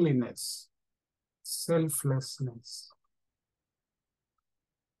 friendliness, selflessness.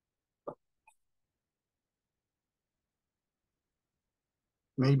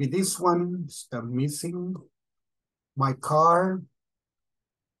 Maybe this one is the missing. My car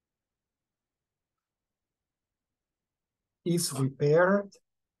is repaired.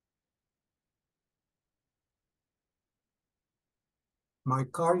 My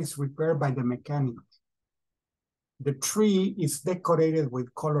car is repaired by the mechanic. The tree is decorated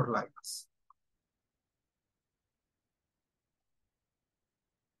with color lights.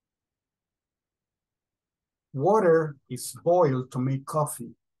 Water is boiled to make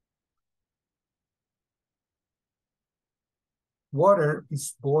coffee. Water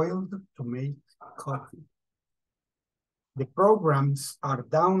is boiled to make coffee. The programs are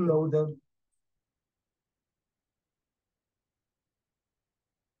downloaded.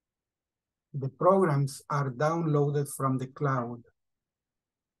 The programs are downloaded from the cloud,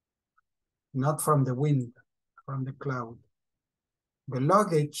 not from the wind, from the cloud. The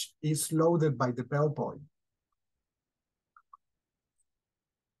luggage is loaded by the bellboy.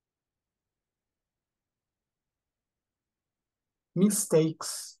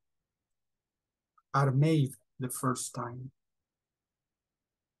 Mistakes are made the first time.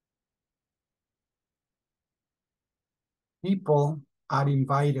 People are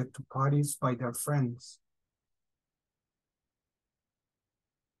invited to parties by their friends.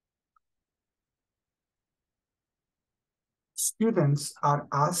 Students are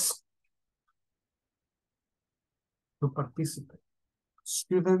asked to participate.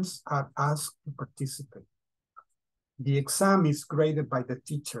 Students are asked to participate. The exam is graded by the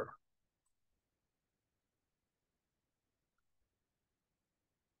teacher.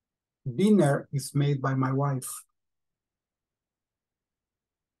 Dinner is made by my wife.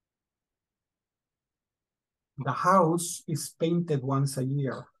 The house is painted once a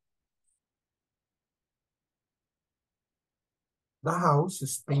year. The house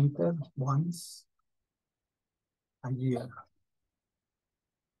is painted once a year.